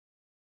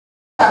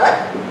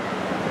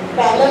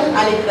பலன்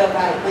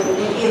அளிக்கிறவர்.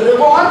 He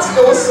rewards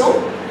those who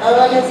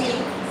earnestly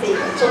seek.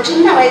 So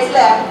சின்ன வயசுல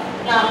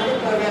நான்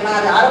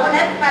அரை மணி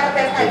நேரத்துக்கு மேலே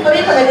பேசினா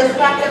இப்பவே கொஞ்சம்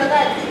டிஸ்ட்ராக்டிவ்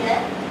தான் இருக்கீங்க.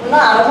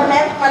 இன்னும் அரை மணி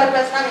நேரத்துக்கு மேலே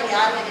பேசினா நீங்கள்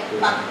யாருமே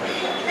எனக்கு பார்க்க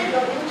முடியாது.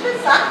 Your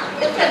interests are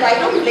different. I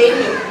don't blame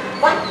you.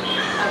 But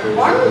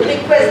one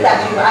request that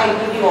I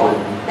give you all,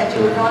 that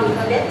you will not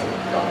forget.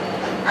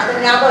 அதை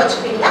ஞாபகம்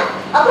வச்சுப்பீங்களா?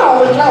 அப்புறம்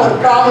உங்களுக்குலாம் ஒரு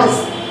promise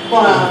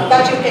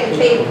that you can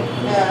claim.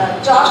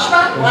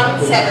 Joshua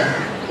 1:7.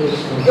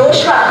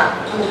 யோசுவா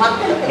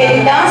மக்களுக்கு,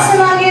 என்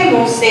தாசனாகிய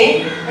மோசே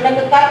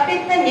உனக்கு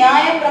கற்பித்த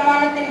நியாய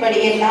பிரமாணத்தின்படி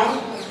எல்லாம்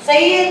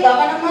செய்ய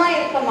கவனமா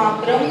இருக்க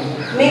மாத்திரம்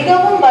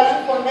மிகவும்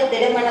பலம் கொண்ட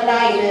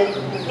திடமனதாயிரு.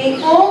 நீ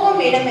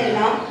போகும்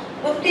இடமெல்லாம்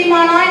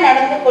புத்திமானாய்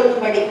நடந்து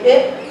கொள்ளும்படிக்கு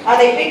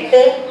அதை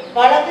விட்டு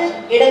வலது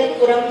இடது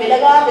புறம்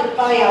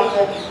விலகாதிருப்பாயாக.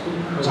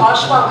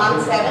 Joshua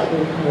 1:7.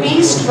 Be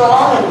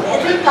strong and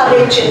very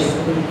courageous.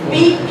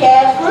 Be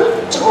careful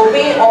to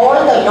obey all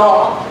the law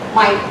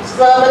my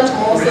servant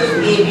Moses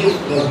gave you.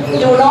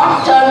 Do not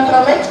turn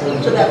from it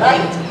to the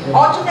right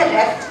or to the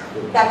left,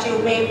 that you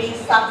may be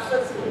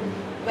successful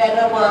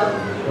wherever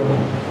you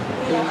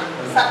go.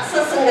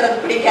 Success ingradhu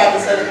pidikadhu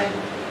solunga.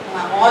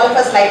 All of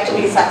us like to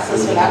be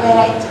successful, am I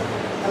right?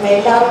 நம்ம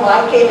எல்லாரும்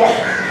வாழ்க்கையில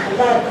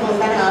நல்லா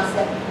இருக்கணும் தானே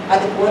ஆசை.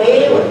 அதுக்கு ஒரே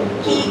ஒரு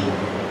key,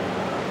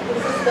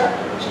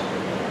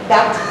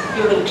 that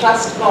you will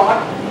trust God,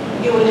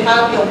 you will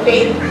have your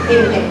faith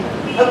in Him.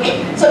 Okay,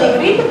 so நீங்க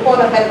வீட்டுக்கு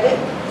போன பிறகு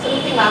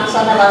சுருத்தி மேம்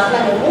சொன்ன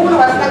வசனங்கள் 3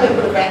 வசனங்கள்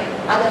கொடுப்பேன்,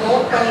 அதை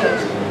நோட் பண்ணி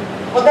வச்சுக்கோங்க.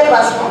 முதல்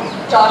வசனம்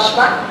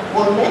ஜோஷுவா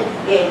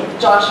 1:7,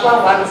 ஜோஷுவா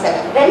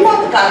 1:7.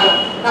 ரெண்டாவது காரியம்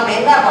நம்ம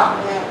என்ன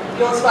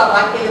யோசுவா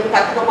வாழ்க்கையிலிருந்து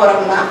கற்றுக்க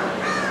போறோம்னா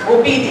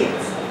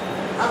ஒபீடியன்ஸ்.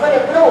 அவர்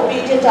எவ்வளோ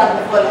ஒபீடியன்டா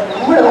இருந்த போல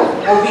நம்மளும்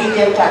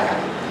ஒபீடியன்டா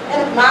இருக்கணும்.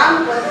 எனக்கு மேம்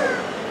வந்து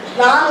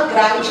 4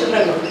 கிராண்ட்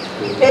சில்ட்ரன்,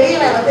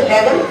 பெரியவன் வந்து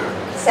 11,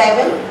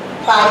 7,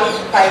 5,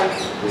 5.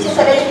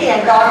 சரி,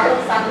 என் டாக்டர்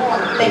சன்னும்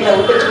அந்த பிள்ளைங்களை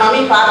விட்டுட்டு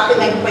மம்மி பார்த்து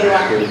எனக்கு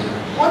போயிடுவாங்க.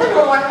 முதல்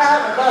ஒரு 1 hour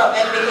ரொம்ப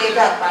வெல்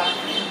பிஹேவ்டாக இருப்பாங்க.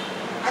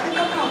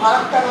 அதுக்கப்புறம்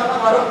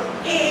வார்த்தைலாம் வரும்,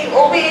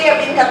 ஒபே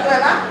அப்படின்னு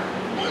கத்துவேன்னா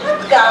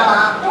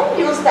don't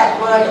use that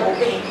word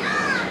obey.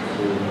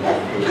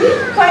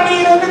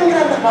 கீழ்படிகிறதுங்கிற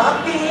அந்த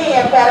வார்த்தையே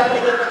என் பேர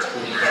பிள்ளைகள் வச்சு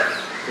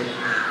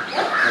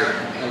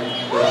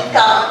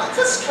it's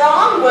a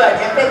strong word.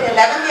 என் பேர்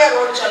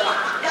 11-year-old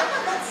சொல்லுவாங்க,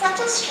 that's such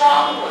a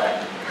strong word.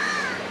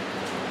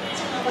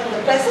 In the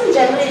present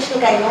generation,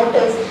 I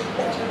notice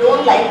that you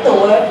don't like the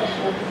word.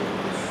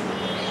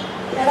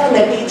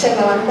 The teacher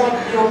வந்தா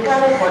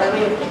உட்கார உடவே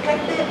எப்படி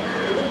கட்டு,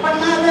 இது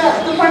பண்ணாத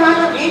அது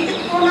பண்ணாத,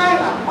 வீட்டுக்கு போனா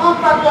அம்மா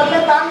அப்பா சொல்ல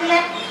தாங்கல,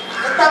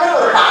 அதை தவிர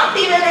ஒரு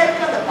பாட்டி வேற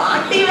இருக்கு, அந்த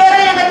பாட்டி வேற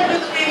எனக்கு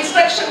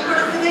இன்ஸ்ட்ரக்ஷன்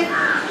கொடுக்குது.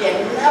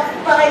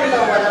 என்னப்பா இந்த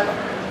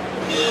உலகம்.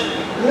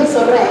 இன்னும்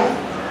சொல்றேன்,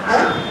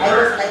 I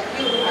was like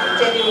you, I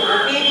tell you,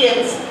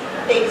 obedience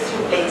takes you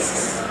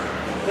places.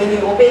 When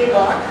you obey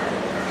God,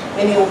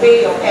 when you obey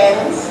your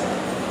parents,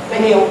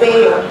 when you obey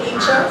your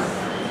teachers,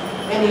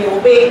 when you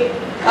obey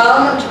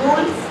government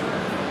rules,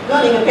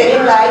 நீங்க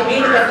பெரியவங்களாய்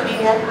வீடு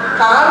கட்டுவீங்க,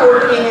 car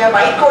ஓட்டுவீங்க,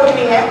 bike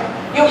ஓட்டுவீங்க,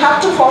 you have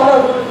to follow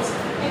rules.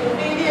 Be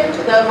obedient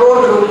to the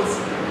road rules.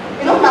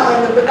 நம்ம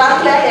இந்த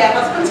காலத்துல என்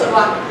husband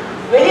சொல்லுவாங்க,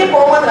 வெளியே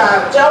போகும்போது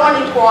நான்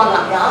ஜெர்மனிக்கு போவாங்க,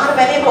 யார்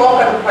மேலேயும்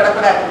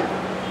கோவப்படக்கூடாது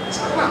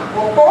சொல்லலாம்.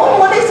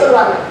 போகும்போதே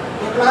சொல்லுவாங்க,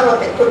 எதனால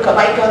ஒருத்தர் குறுக்க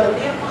பைக்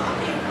வந்து.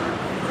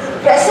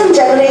 Present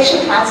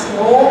generation has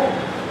no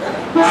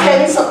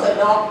sense of the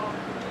law.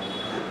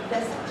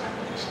 Present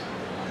generation.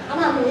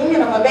 ஆனால் நீங்க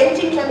நம்ம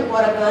பெஞ்சிங்லேருந்து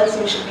போகிற girls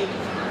you should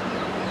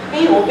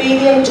be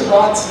obedient to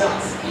God's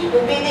laws. Be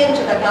obedient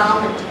to the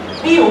government.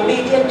 Be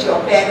obedient to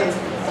your parents.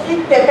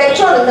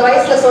 பெற்றோர் இந்த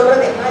வயசுல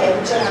சொல்றது என்ன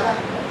எரிச்சலாக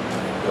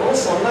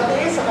சொன்னதே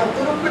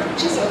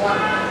துருப்பிடிச்சு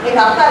சொல்லுவாங்க. எங்க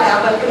அக்கா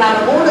அவருக்கு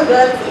நாங்கள் 3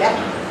 கேர்ள்ஸ் இல்லை,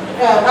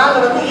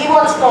 நாங்கள் வந்து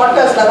ஈவால்ஸ்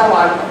குவார்ட்டர்ஸ்ல தான்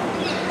வாழ்ந்தோம்.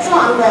 ஸோ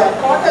அந்த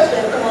குவார்ட்டர்ஸ்ல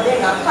இருக்கும்போது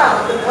எங்கள் அக்கா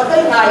வந்து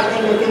முதல் நாள்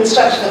எங்களுக்கு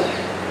instruction,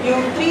 you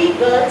 3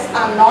 girls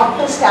are not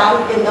to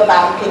stand in the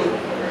balcony.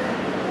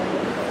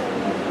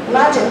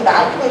 Imagine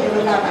balcony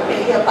இருந்தாங்க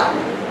வெளியே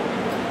பாருங்க.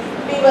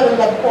 We were in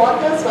that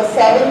quarters for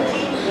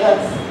 17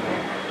 years.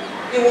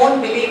 You won't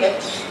believe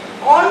it.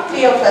 All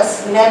 3 of us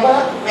never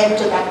went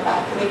to that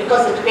balcony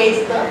because it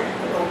faced the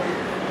road.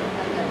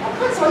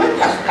 அப்பா சொன்ன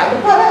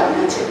கடுப்பாக தான்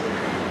இருந்துச்சு,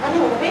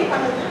 ஆனால் obey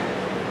பண்ணது.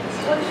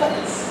 It's good for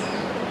us.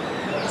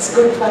 It's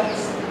good for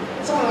us.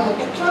 So நம்ம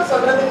பெற்றோர்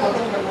சொல்றது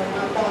முதல் நம்ம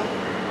மாட்டோம்.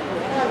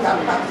 ஏன்னா அந்த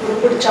அப்பா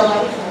பிடிச்ச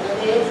மாதிரி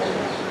சொன்னதே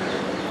சொல்லுவாங்க.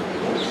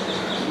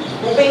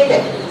 Obey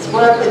them. It's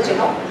worth it,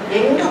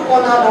 எங்க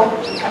போனாலும்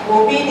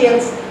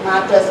obedience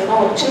matters.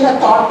 ஒரு சின்ன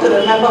thought to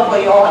remember for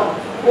you all.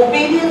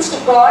 Obedience to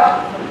God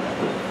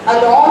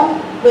alone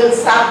will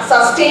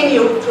sustain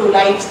you through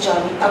life's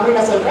journey.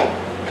 தமிழ்ல சொல்றேன்,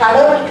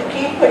 கடவுளுக்கு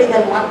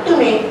கீழ்ப்படிதல்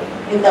மட்டுமே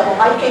இந்த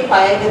வாழ்க்கை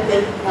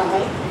பயணத்தில்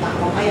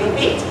நம்மை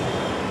repeat.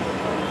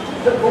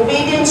 The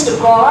obedience to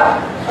God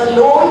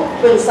alone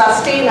will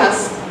sustain us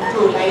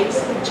through life's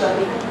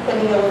journey. இப்போ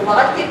நீங்க ஒரு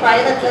வாழ்க்கை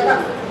பயணத்துல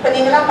தான், இப்போ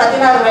நீங்களாம்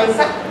 16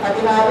 வயசா,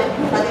 16,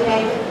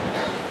 17,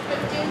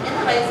 15, என்ன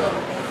வயசு?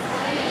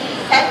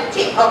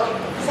 17. ஓகே,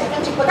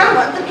 17 இப்போ தான்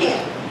வந்திருக்கீங்க.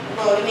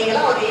 இப்போ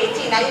நீங்களாம் ஒரு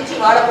 80, 90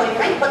 வாழ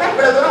போறீங்கன்னா இப்பதான்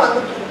இவ்வளவு தூரம்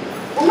வந்துட்டு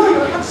இன்னும்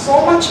you have so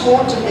much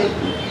more to live.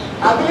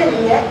 அதுல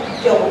நீங்க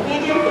you're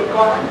obedient to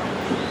God,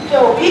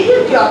 you're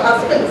obedient to your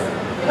husbands.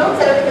 You know,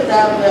 சிலருக்கு இந்த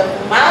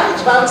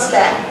marriage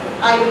வாங்ஸ்ல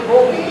I will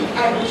obey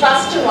and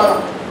trust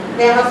வரும்.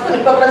 என் ஹஸ்பண்ட்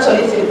இப்ப கூட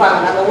சொல்லி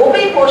சிரிப்பாங்க, அந்த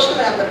obey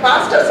போர்ஷன் அந்த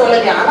பாஸ்டர்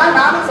சொல்லலையா, ஆனா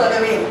நானும்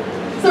சொல்லவே இல்லை.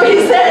 So he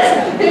says,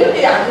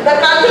 அந்த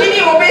காலத்துல நீ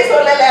obey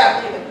சொல்லல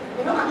அப்படின்னு.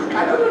 You know, அந்த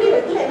கடவுளுடைய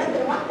இடத்துல என்ன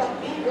தெரியுமா, that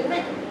we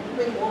women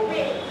will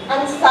obey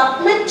and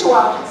submit to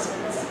our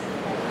husbands.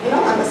 You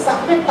know, அந்த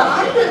submit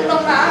தாழ்ந்து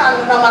இருந்தோம்னா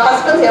நம்ம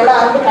ஹஸ்பண்ட்ஸ் எவ்வளவு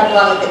அன்பு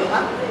காட்டுவாங்க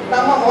தெரியுமா.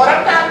 நம்ம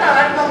முரட்டாட்ட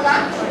ஆடணும்னா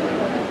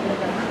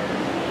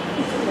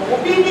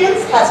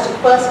obedience has to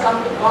first come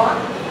to God,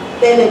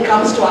 then it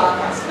comes to our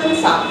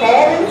husbands, our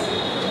parents.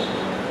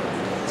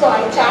 So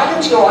I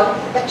challenge you all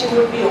that you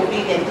would be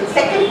obedient. The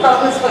second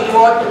promise for you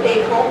all to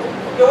take home,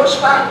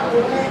 Joshua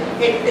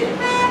 1:8.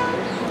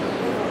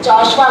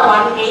 Joshua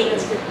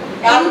 1:8.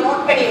 யார்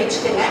note பண்ணி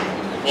வச்சுக்கோங்க.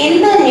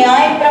 இந்த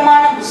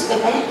நியாயப்பிரமாண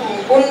புஸ்தகம்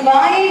உன்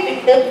வாயை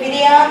விட்டு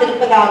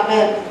பிரியாதிருப்பதாக,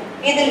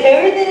 இதில்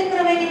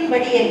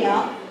எழுதியிருக்கிறவைகளின்படி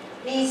எல்லாம்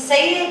நீ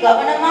செய்ய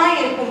கவனமாய்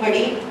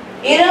இருக்கும்படி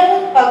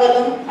இரவும்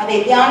பகலும் அதை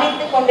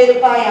தியானித்துக்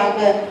கொண்டிருப்பாயாக.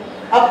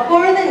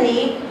 அப்பொழுது நீ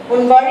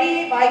உன்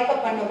வழியை வாய்க்க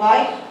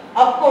பண்ணுவாய்,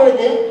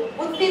 அப்பொழுது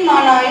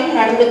புத்திமானாயும்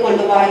நடந்து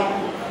கொள்ளுவாய்.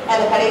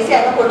 அது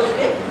கடைசியாக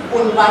போட்டிருக்கு,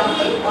 உன்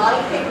வழியை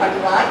வாய்க்கை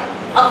பண்ணுவாய்,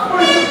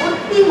 அப்பொழுது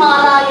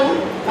புத்திமானாயும்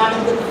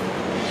நடந்து.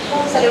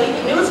 சில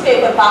வீட்டு நியூஸ்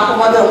பேப்பர்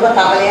பார்க்கும்போது ரொம்ப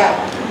கவலையா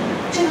இருக்கும்.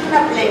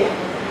 சின்ன பிள்ளைங்க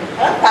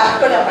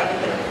தற்கொலை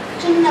பண்ணிக்கிறது,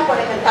 சின்ன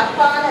பிள்ளைங்க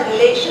தப்பான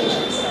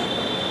ரிலேஷன்ஷிப்ஸ்,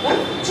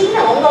 சின்ன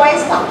உங்க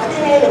வயசு தான்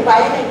 17,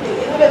 18,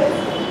 20,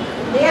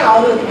 ஏன்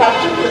அவங்களுக்கு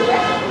கற்றுக் கொடுக்க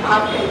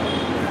ஆட்கள்.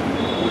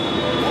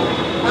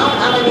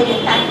 நீங்க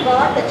thank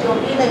God that you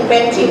have been in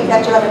Benching,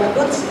 that you are in a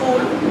good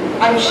school.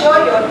 I'm sure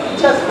your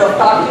teachers have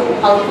taught you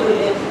how to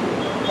live.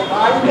 இந்த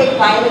வாழ்க்கை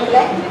பயணத்துல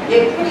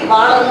எப்படி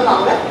வாழணும்னு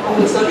அவங்க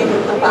உங்களுக்கு சொல்லி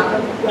கொடுத்துருப்பாங்க.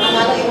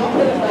 அதனால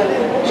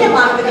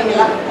முக்கியமானது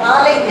நீங்களா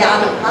காலை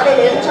தியானம்.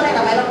 காலையில் எழுந்தோடனே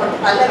நம்ம என்ன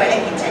பண்ணுறோம், நல்ல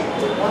விளக்கிச்சேன்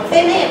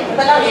உடனே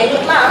இப்பெல்லாம்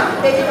எங்களுக்குலாம்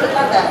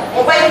பெரியவங்களுக்குலாம் அந்த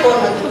மொபைல்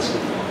ஃபோன் வந்துச்சு.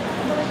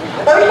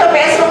 அதோட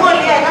பேசுறோமோ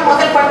இல்லையா, என்ன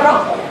முதல்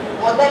பண்றோம்,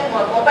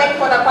 மொபைல்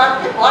ஃபோனை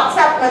பார்த்து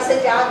வாட்ஸ்அப்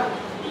மெசேஜ் யாரு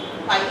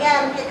பையன்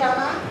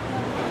அனுப்பியிருக்கானா,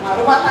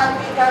 மருமக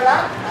அனுப்பியிருக்காளா,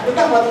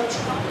 அதுதான் வந்துச்சு.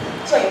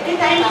 So every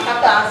time I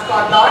have to ask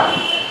God, Lord,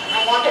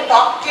 I want to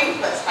talk to you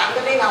first.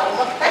 அங்கே நான்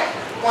உங்கள்கிட்ட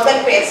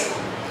முதல்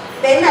பேசணும்.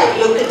 Then I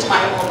look at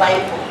my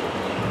mobile phone.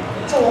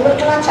 So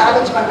உங்களுக்கெல்லாம்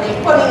சேலஞ்ச் பண்ணுறேன்.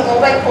 இப்போ நீங்கள்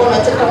மொபைல் ஃபோன்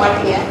வச்சுருக்க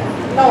மாட்டீங்க,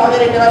 இன்னும்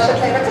 1-2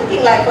 வருஷத்துல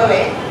வச்சுருக்கீங்களா?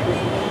 இப்போவே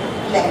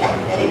இல்லைங்க.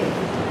 வெரி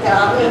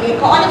அவங்க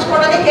நீங்கள் காலேஜ்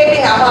போனதே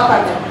கேட்பீங்க அம்மா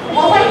அப்பாட்ட,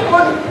 மொபைல்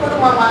ஃபோன்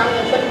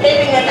கொடுமாமான்னு சொல்லி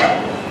கேட்பீங்கன்னு.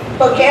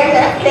 இப்போ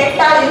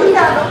கேட்டால்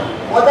இருந்தாலும்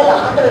முதல்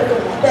ஆண்டவருக்கு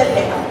முதல்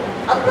கேட்கணும்.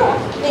 அப்புறம்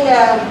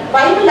நீங்கள்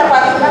பைபிளில்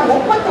பார்த்தீங்கன்னா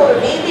 31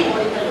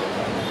 நீதிமொழிகள்.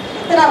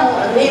 எத்தனை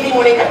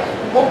நீதிமொழிகள்?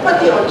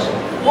 31.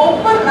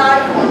 ஒவ்வொரு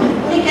நாளுக்கும் ஒன்று.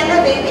 இன்னைக்கு என்ன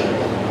தேதி?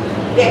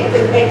 8ஆம்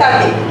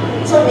தேதி.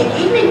 ஸோ இன்னைக்கு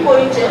ஈவினிங்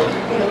போயிட்டு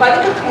நீங்கள்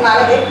படிக்கிறதுக்கு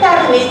முன்னால்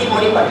 8வது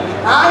நீதிமொழி படிங்க.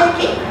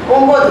 நாளைக்கு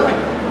 9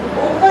 மணி.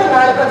 ஒவ்வொரு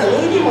நாளுக்கும் அந்த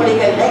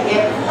நீதிமொழிகளில்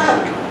எல்லாம்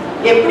இருக்கு.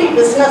 எப்படி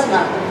பிஸ்னஸ்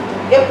நடக்கும்,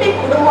 எப்படி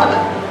குடும்பம்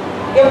நடக்கும்,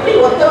 எப்படி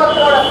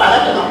ஒருத்தரோட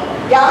பழகணும்,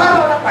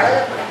 யாரோட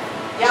பழகக்கூடாது,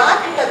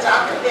 யார்கிட்ட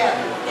ஜாக்கிரதையா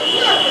இருக்கணும்,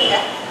 எல்லாம் இருக்குங்க.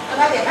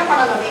 அதனால என்ன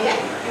பண்ணணும், நீங்க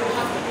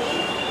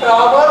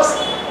Proverbs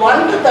 1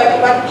 to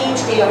 31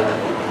 each day of the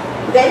week.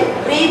 Then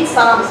read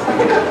Psalms.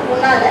 படிக்கிறதுக்கு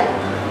முன்னால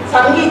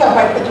சங்கீதம்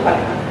படிச்சுட்டு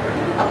படிக்கணும்.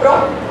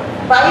 அப்புறம்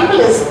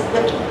பைபிள் இஸ்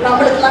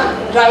நம்மளுக்குலாம்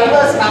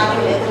டிரைவர்ஸ்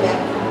மேனுவல் எதுங்க,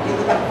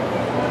 இதுதான்.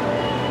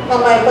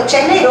 நம்ம இப்போ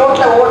சென்னை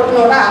ரோட்ல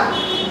ஓட்டணும்னா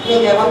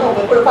நீங்க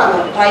உங்களுக்கு கொடுப்பாங்க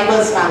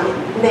டிரைவர்ஸ்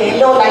மேனுவல். இந்த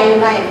எல்லோ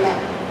லைன்னா என்ன,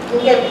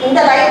 இங்க இந்த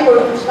லைன்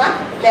போட்டுருந்துச்சுன்னா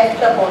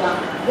லெஃப்ட்ல போகலாம்,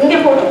 இங்க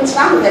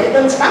போட்டுருந்துச்சுன்னா இந்த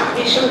இருந்துச்சுன்னா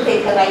we should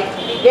take a right,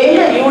 எங்க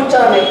யூ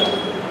டர்ன் எடுத்து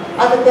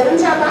அது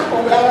தெரிஞ்சாதான்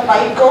உங்களால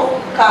பைக்கோ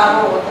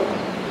காரோ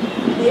ஓட்டணும்.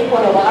 இதே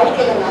போல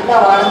வாழ்க்கையில நல்லா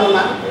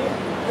வாழணும்னா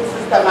this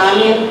is the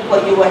manual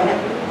for you and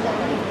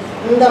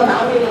இந்த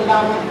மேனுவல்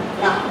இல்லாம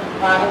நான்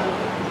வாழ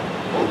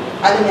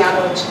அது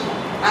ஞாபகம்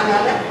வச்சுக்கணும்.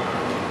 அதனால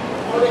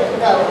ஒரு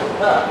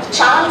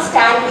சார்ல்ஸ்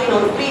ஸ்டான்லி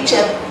ஒரு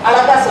ப்ரீச்சர்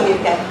அழகா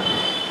சொல்லியிருக்காரு,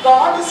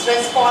 God is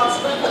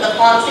responsible for the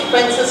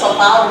consequences of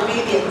our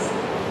obedience.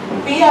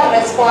 We are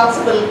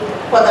responsible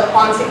for the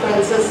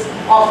consequences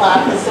of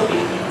our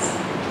disobedience.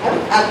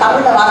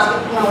 தமிழ்ல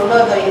வாசிக்கிறேன்,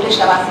 இன்னொரு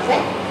இங்கிலீஷ்ல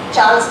வாசிக்கிறேன்.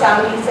 Charles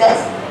Stanley says,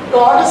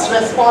 God is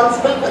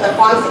responsible for the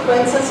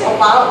consequences of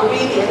our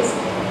obedience.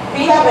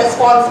 We are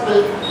responsible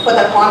for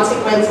the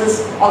consequences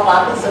of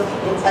our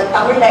disobedience. அது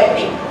தமிழ்ல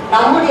எப்படி,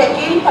 நம்முடைய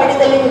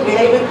கீழ்ப்படிதலின்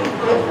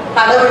விளைவுகளுக்கு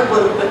கடவுள்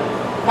பொறுப்பு,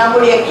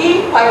 நம்முடைய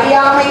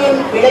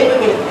கீழ்ப்படியாமையின்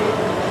விளைவுகளுக்கு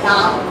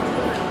நாம்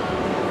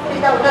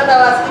உலக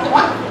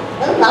வாசிக்குமா,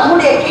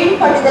 நம்முடைய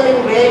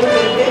கீழ்ப்படிதலின்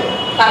விளைவுகளுக்கு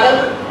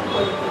கடவுள்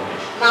பொறுப்பு,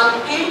 நாம்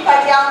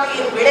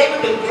கீழ்ப்படியாமையின்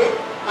விளைவுகளுக்கு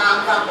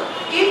நாம் தான்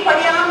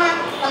கீழ்ப்படியாம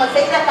நம்ம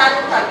செய்யற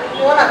காரியத்தை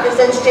நான் அப்படி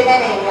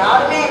செஞ்சுட்டேனே,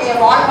 யாருமே என்னை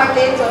வான்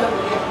பண்ணலேன்னு சொல்ல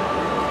முடியும்.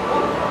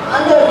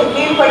 அந்த ஒரு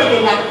கீழ்ப்படிதை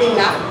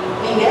நடத்தீங்கன்னா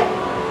நீங்க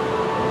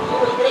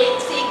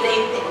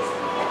great things.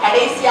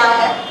 கடைசியாக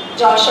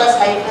ஜோஷுவாஸ்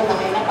லைஃப்ல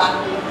நம்ம என்ன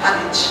பார்க்கணும்,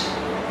 courage.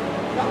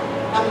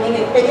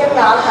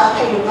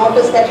 you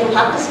notice that you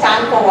have to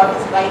stand for what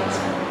is right.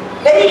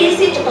 Very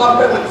easy to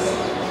compromise.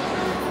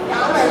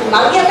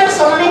 நிறைய பேர்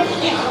சொன்னேன்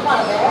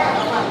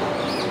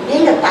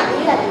நீங்க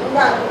தனியா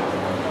இருந்தாலும்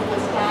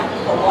stand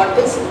for what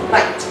is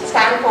right,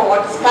 stand for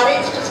what is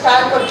courage, to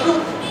stand for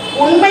truth.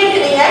 உண்மைக்கு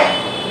நீங்க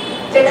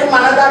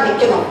திடமனதா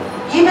நிக்கணும்.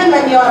 Even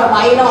when you are a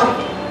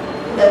minority.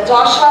 இந்த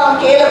ஜோஷுவா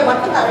கேலப்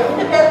மட்டும் தான்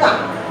 2 பேர் தான்.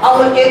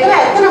 அவங்களுக்கு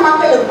எதிராக எத்தனை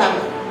மக்கள் இருந்தாங்க?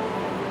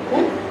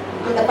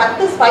 அந்த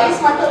 10 ஸ்பைஸ்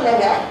மட்டும்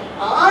இல்லைங்க,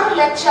 6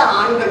 லட்சம்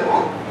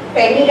ஆண்களும்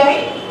பெண்கள்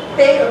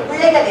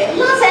பிள்ளைகள்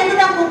எல்லாம்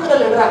சேர்ந்துதான்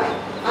கூக்குதல் இடுறாங்க.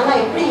 ஆனா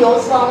எப்படி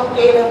யோசுவாவும்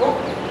கேலவும்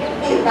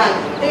எப்படி இருந்தாங்க?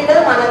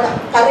 திடமனதா,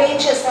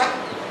 கரேஜஸா.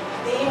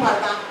 அதே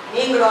மாதிரிதான்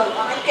நீங்களோட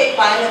வாழ்க்கை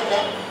பயணத்துல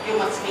you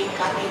must be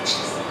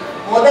courageous.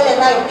 முதல்ல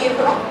என்ன எப்படி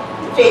இருக்கணும்?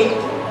 faith,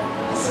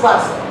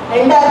 விசுவாசம்.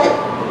 2வது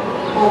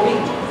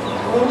obedience.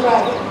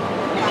 3வது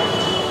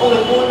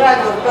உங்களுக்கு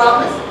 3வது ஒரு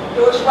ப்ராமிஸ்.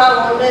 Joshua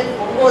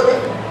 1:9,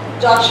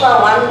 Joshua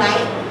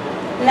 1:9.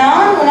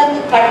 நான் உனக்கு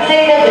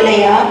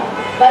கட்டளையிடவில்லையா?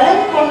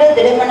 பலம் கொண்டு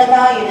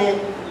திடமனதா இரு,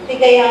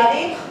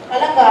 திகையாதே,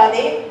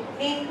 கலங்காதே.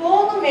 நீ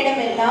போகும்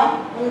இடமெல்லாம்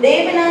உன்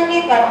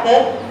தேவனாகிய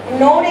கர்த்தர்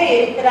உன்னோட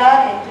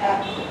இருக்கிறார்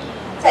என்றார்.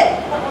 சரி,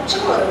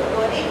 கொஞ்சம் ஒரு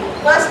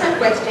பர்சனல்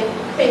கொஸ்டின்.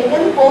 இப்போ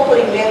இங்கேருந்து போக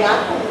போறீங்களே,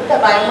 யாருக்கும் இந்த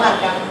பயமா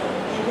இருக்காங்க?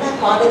 என்ன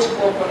காலேஜ்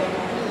போக போறீங்க?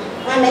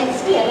 நான்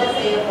நெக்ஸ்ட் என்ன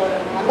செய்ய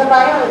போறேன்? அந்த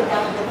பயம் இருக்கா?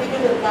 அந்த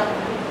திகில் இருக்கா?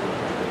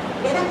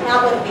 எனக்கு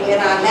ஞாபகம் இருக்கீங்க,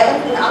 நான்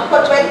 11th அப்போ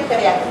 12th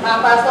கிடையாது,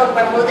 நான் பாஸ் அவுட்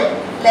பண்ணும்போது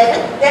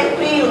 11th, தென்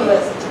ப்ரீ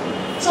யூனிவர்சிட்டி.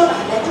 ஸோ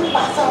நான் 11th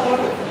பாஸ்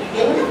ஆகும்போது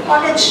என்ன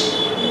காலேஜ்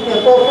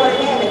போக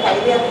போறேன்னு எனக்கு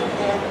ஐடியா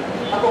கிடையாது.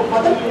 அப்போ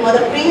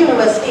முதல் ப்ரீ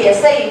யூனிவர்சிட்டி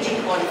SIT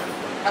போனேன்.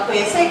 அப்போ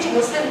SIT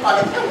முஸ்லீம்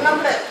காலேஜ்ல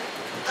நம்மள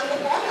அங்கே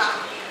போனால்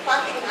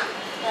பார்த்தீங்கன்னா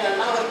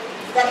நான் ஒரு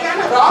சரியான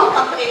ராங்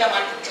கம்பெனியில்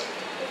மாட்டிட்டேன்.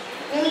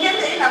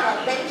 இங்கேருந்து நம்ம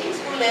பெஞ்சிங்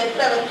ஸ்கூலில்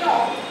இருக்கிற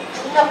வரைக்கும்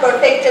நல்லா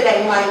protected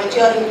environment.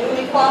 You are in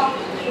uniform,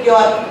 you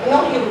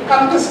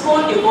come to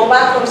school, you go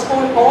back from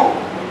school home.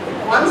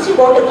 Once you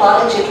go to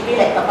college, it will be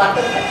like a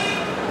butterfly.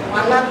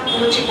 One hour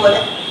முடிச்சு போல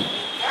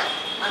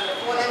அந்த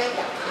போனே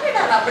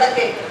யாருடா நம்மள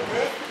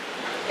கேட்குறது?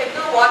 can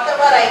do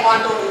whatever I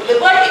want to do.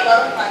 Liberty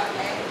வரும் பாருங்க.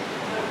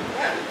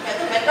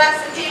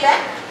 மெட்ராஸ்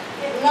சிட்டியில்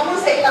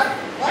இன்னமும் செய்யலாம்,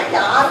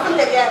 யாருக்கும்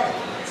தெரியாது.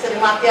 சரி,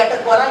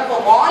 தியேட்டர் போகிறோம். இப்போ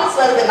மால்ஸ்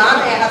வருது.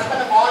 நானும் என்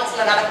ஹஸ்பண்ட்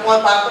மால்ஸில்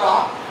நடக்கும்போது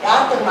பார்க்குறோம்.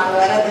 யார் தெரியுமாங்க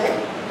வர்றது?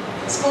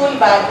 ஸ்கூல்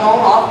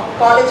பேக்கும்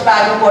காலேஜ்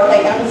பேக்கும் போட்ட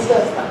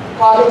யங்ஸ்டர்ஸ் தான்.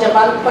 காலேஜை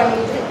பங்க்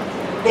பண்ணிட்டு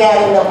they are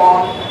in the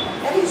mall.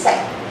 Very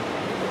sad.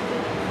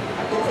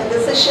 It's a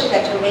decision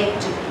that you make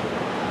to.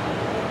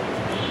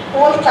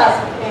 Whole class,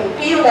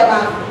 PUல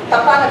நான்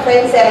தப்பான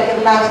ஃப்ரெண்ட்ஸ் எனக்கு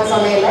இருந்தாங்கன்னு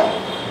சொன்னேன்ல,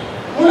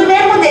 முழு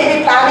நேரமும் they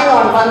were planning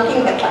on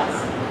bunking the class.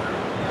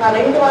 நான்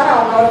 2 வாரம்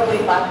அவங்களோட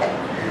போய் பார்த்தேன்.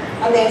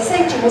 அந்த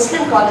SIT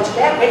முஸ்லீம்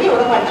காலேஜில் வெளியே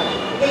விட மாட்டாங்க,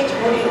 கேட்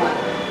மூடிடுவாங்க.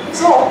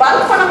 ஸோ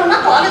பங்க் பண்ணணும்னா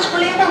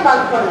காலேஜ்குள்ளேயே தான்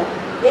பங்க் பண்ணணும்.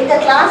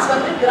 எங்கள் கிளாஸ்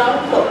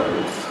கிரவுண்ட் ஃப்ளோர்,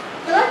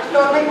 தேர்ட்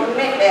ஃப்ளோர்ல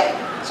ஒன்றுமே கிடையாது.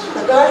 ஸோ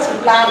இந்த girls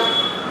plan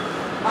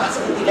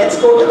வாசகத்தி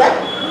let's go to that.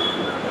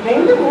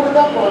 2-3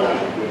 தான்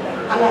போனேன்.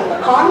 ஆனால் அந்த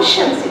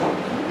கான்ஷியன்ஸ்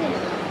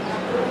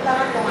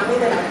அந்த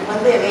மனிதன்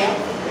என்னைய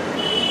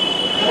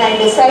I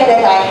decided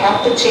I have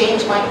to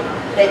change my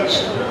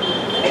friendship.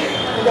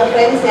 இந்த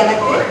ஃப்ரெண்ட்ஸ்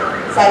எனக்கு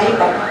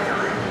சரிப்படும்.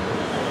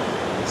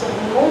 ஸோ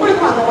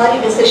உங்களுக்கும் அந்த மாதிரி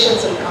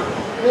டெசிஷன்ஸ் இருக்காங்க.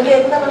 இங்கே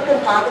இருந்தவருக்கு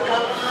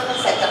பாதுகாப்பான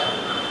செட்டப்,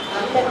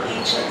 நல்ல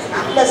டீச்சர்ஸ்,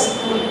 நல்ல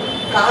ஸ்கூல்,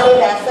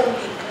 காலையில்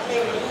அசம்பிளி,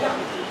 காலையில் எல்லாம்.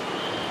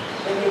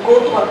 When you go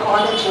to a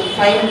college, you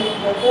find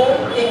the whole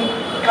thing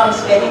becomes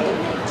very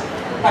different.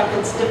 But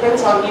it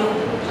depends on you,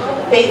 how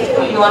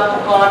faithful you are to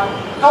God,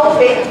 how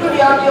faithful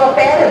you are to your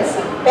parents.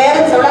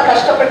 Parents எவ்வளோ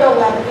கஷ்டப்பட்டு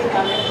உங்களை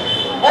அனுப்பியிருக்காங்க,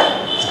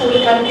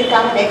 ஸ்கூலுக்கு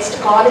அனுப்பியிருக்காங்க, next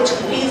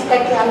காலேஜுக்கு fees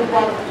கட்டி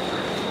அனுப்புவாங்க.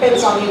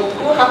 Depends on you.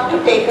 You have to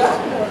take a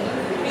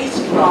be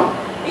strong,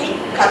 be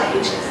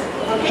courageous.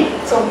 Okay?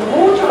 So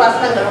 3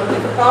 வசனங்கள்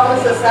உங்களுக்கு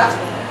ப்ராமிசஸ் தான்.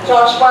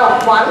 ஜோஷுவா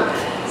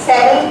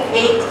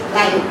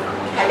 1:7-8-9.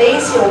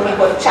 கடைசி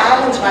உங்களுக்கு ஒரு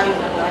சேலஞ்ச் மாதிரி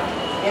பண்ணுவாங்க.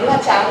 என்ன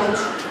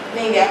சேலஞ்ச்?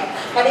 நீங்கள்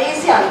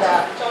கடைசி அந்த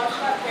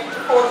ஜோஷுவா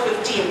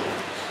 24:15,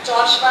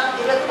 ஜோஷுவா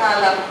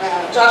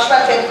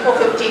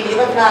 24:15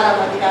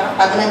 24ஆம் அதிகாரம்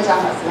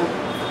 15ஆம் வசனம்.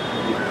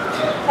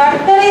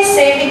 கர்த்தரை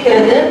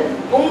சேவிக்கிறது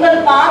உங்கள்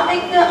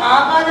பார்வைக்கு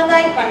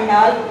ஆகாததாய்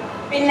கண்டால்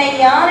பின்னை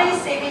யாரை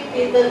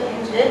சேவிப்பீர்கள்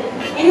என்று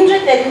இன்று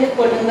தெரிந்து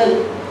கொள்ளுங்கள்.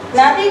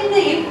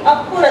 நதிக்கு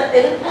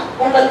அப்புறத்தில்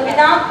உங்கள்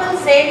பிதாக்கள்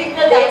சேவித்த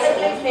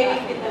தேவர்களை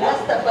சேவிப்பீர்களா?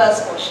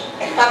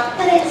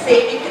 கர்த்தரை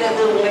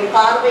சேவிக்கிறது உங்கள்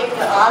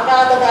பார்வைக்கு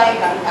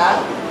ஆகாததாய்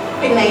கண்டால்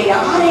பின்னை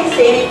யாரை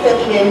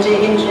சேவிப்பது என்று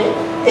இன்று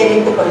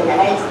தெரிந்து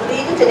கொள்ளுங்கள். I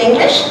read it in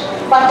English.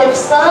 But if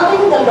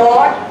serving the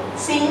Lord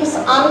seems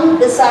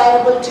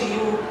undesirable to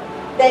you,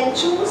 then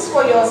choose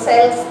for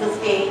yourselves this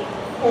day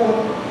whom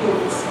you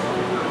will serve.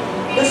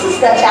 This is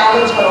the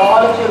challenge for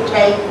all of you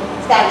 12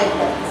 standard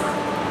friends.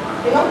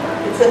 You know,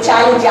 it's a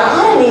challenge.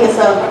 யாரை நீங்க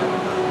serve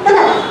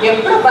பண்ணுங்க?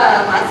 எப்படி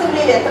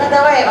அசம்பிளியில் எத்தனை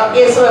தடவை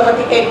இயேசுவை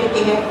பற்றி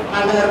கேட்டிருக்கீங்க,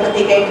 ஆண்டவரை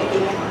பற்றி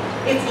கேட்டிருக்கீங்க.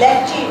 It's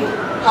left to you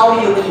how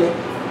you will live.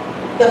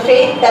 The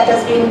faith that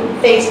has been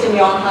placed in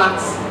your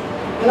hearts,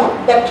 you know,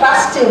 the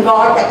trust in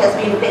God that has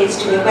been placed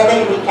in you, whether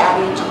you will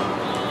carry it.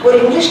 ஒரு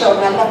இங்கிலீஷ்ல ஒரு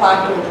நல்ல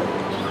பாட்டு உண்டு.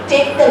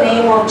 Take the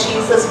name of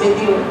Jesus with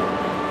you.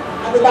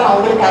 அதுதான்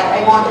உங்களுக்கு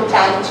I want to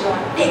challenge you.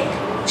 Take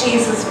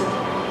Jesus with you.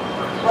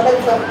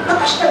 உலகத்துல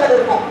கஷ்டங்கள்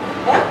இருக்கும்.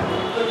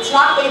 It's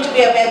not going to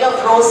be a bed of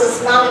roses.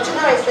 நான் சின்ன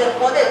வயசுல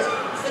இருக்கும்போது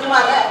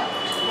சினிமால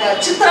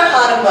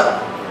சித்திரகாரம் வரும்.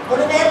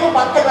 ஒரு நேரம்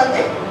பக்தர்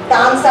வந்து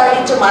டான்ஸ்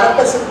ஆடிச்சு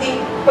மரத்தை சுத்தி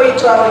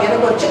போயிட்டு வரோம்.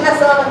 எனக்கு ஒரு சின்ன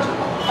சர்வன்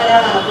இருக்கும்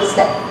கல்யாணம் ஆன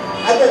புதுசுல.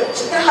 அது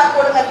சித்திரகார்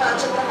போடுங்க நான்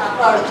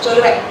சித்திரகார் அவளுக்கு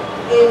சொல்லுவேன்.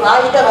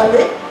 வாழ்க்கை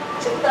வந்து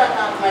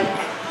சித்திரகார்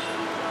மாதிரி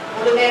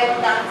ஒரு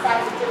நேரம் டான்ஸ்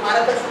ஆடிச்சு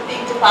மரத்தை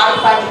சுத்திச்சு பாடி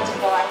பாடிச்சு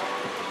போவாள்.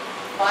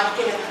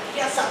 வாழ்க்கையில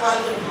நிறைய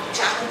சவால்கள்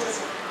சேலஞ்சஸ்.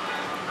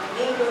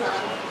 நீங்களும்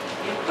நானும்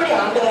எப்படி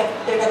ஆண்டவரை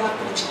திடமா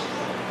பிடிச்சோம்,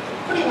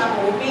 எப்படி நம்ம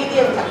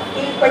ஒபீடியன்ஸ்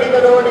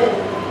கீழ்ப்படிதலோடு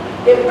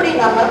எப்படி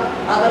நம்ம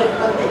அவருக்கு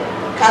வந்து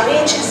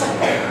courageous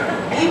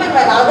even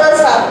when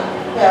others are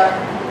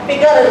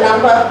bigger in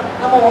number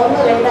நம்ம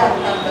ஒன்று ரெண்டா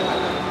இருந்தாங்க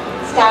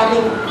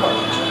standing.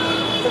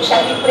 So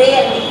shall we pray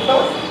and we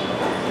close?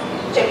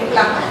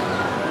 ஜெபிக்கலாமா?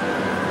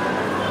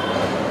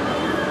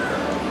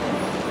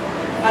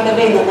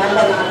 ஆண்டவரே இந்த நல்ல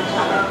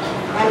நாளுக்காக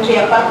நன்றி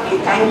அப்பா. We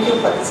thank you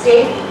for this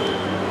day.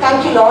 Thank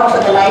you Lord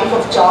for the life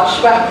of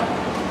Joshua,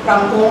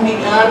 from whom we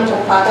learned,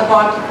 oh Father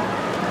God,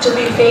 to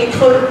be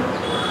faithful,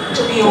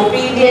 to be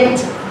obedient,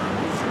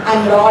 and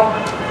Lord,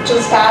 to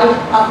stand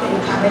up in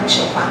courage,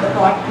 oh Father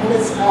God, in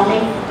this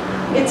morning.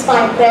 It's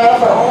my prayer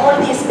for all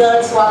these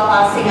girls who are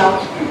passing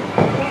out.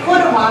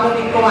 ஒவ்வொரு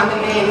மாணவிக்கும்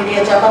ஆண்டவரே என்னுடைய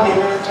ஜெபம்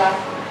என்னவென்றால்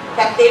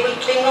that they will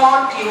cling on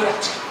to you,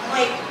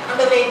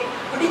 ஆண்டவரே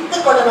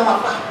பிடித்துக் கொள்ளணும்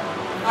அப்பா.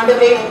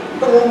 ஆண்டவரே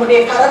உங்களுடைய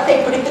கரத்தை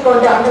பிடித்துக்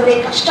கொண்டு ஆண்டவரே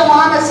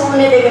கஷ்டமான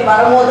சூழ்நிலைகள்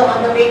வரும்போது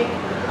ஆண்டவரே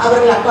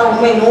அவர்கள் அப்பா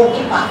உண்மை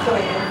நோக்கி பார்க்க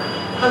வேண்டும்.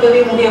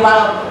 ஆண்டவரே உங்களுடைய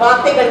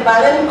வார்த்தைகள்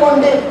பலன்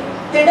கொண்டு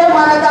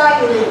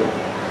திடமனதாயிரு,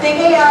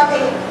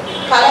 திகையாதே,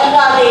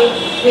 கலங்காதே,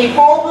 நீ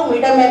போகும்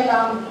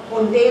இடமெல்லாம்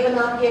உன்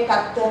தேவனாகிய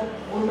கர்த்தர்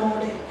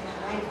உன்னோடு இருக்கிறார்.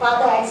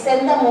 Father, I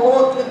send them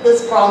forth with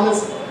this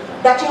promise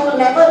that you will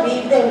never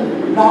leave them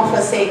nor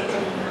forsake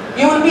them.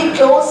 You will be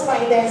close by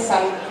their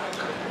side.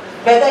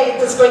 Whether it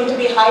is going to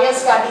be higher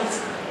studies,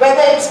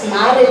 whether it's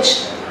marriage,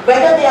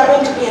 whether they are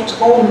going to be at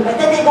home,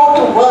 whether they go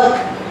to work,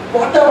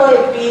 whatever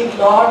it be,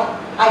 Lord,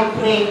 I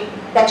pray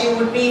that you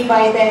would be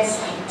by their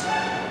side.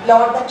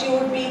 Lord, that you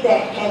would be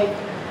their help.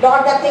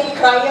 Lord, that they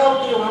cry out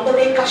to you.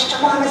 ஆண்டவரே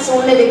கஷ்டமான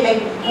சூழ்நிலைகளை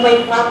உம்மை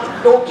பார்த்து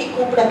நோக்கி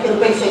கூப்பிட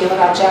கிருபை செய்யும்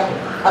ராஜா.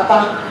 அப்பா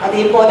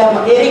அதே போல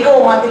எரிகோ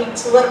மாதிரி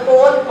சுவர்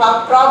போல்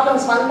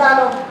ப்ராப்ளம்ஸ்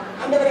வந்தாலும்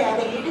ஆண்டவரே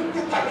அதை இடித்து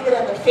தடுக்கிற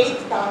அந்த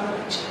ஃபெய்த் தான்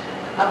ராஜா.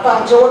 அப்பா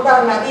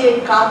ஜோர்தான் நதியை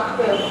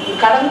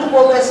கடந்து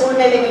போகிற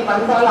சூழ்நிலைகள்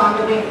வந்தாலும்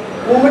ஆண்டவரே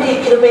உம்முடைய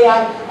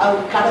கிருபையால்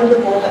அவர் கடந்து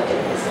போக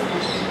கிருபை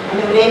செய்யும்.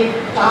 ஆண்டவரே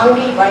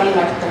தாங்கி வழி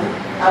நடத்தும்.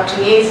 அவற்றை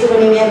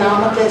இயேசுவின்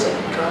நாமத்தில்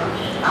ஜெபிக்கிறோம்.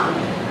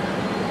 ஆமென்.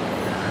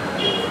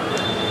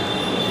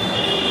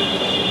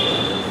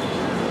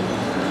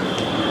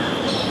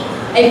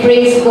 I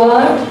praise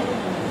God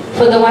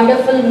for the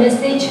wonderful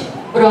message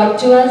brought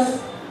to us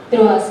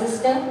through our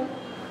sister.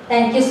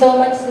 Thank you so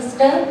much,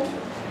 sister,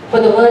 for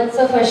the words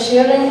of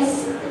assurance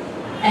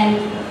and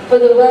for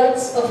the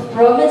words of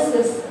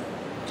promises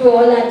to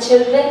all our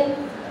children,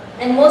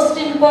 and most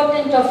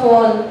important of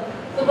all,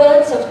 the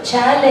words of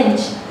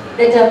challenge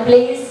that are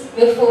placed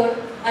before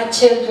our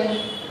children.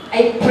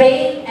 I pray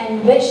and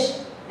wish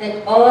that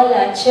all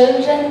our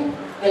children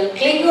will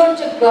cling on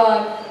to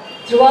God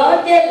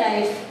throughout their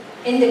life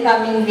in the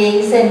coming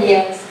days and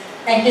years.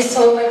 Thank you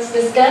so much,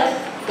 sister.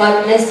 God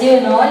bless you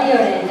in all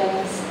your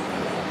endeavors.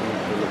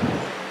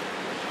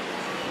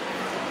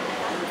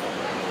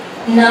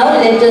 Now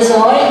let us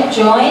all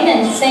join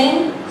and sing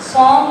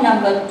song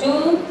number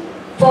 2,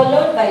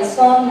 followed by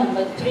song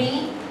number 3,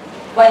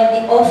 while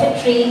the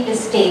offertory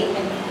is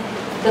taken.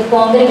 The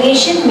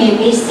congregation may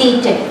be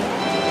seated.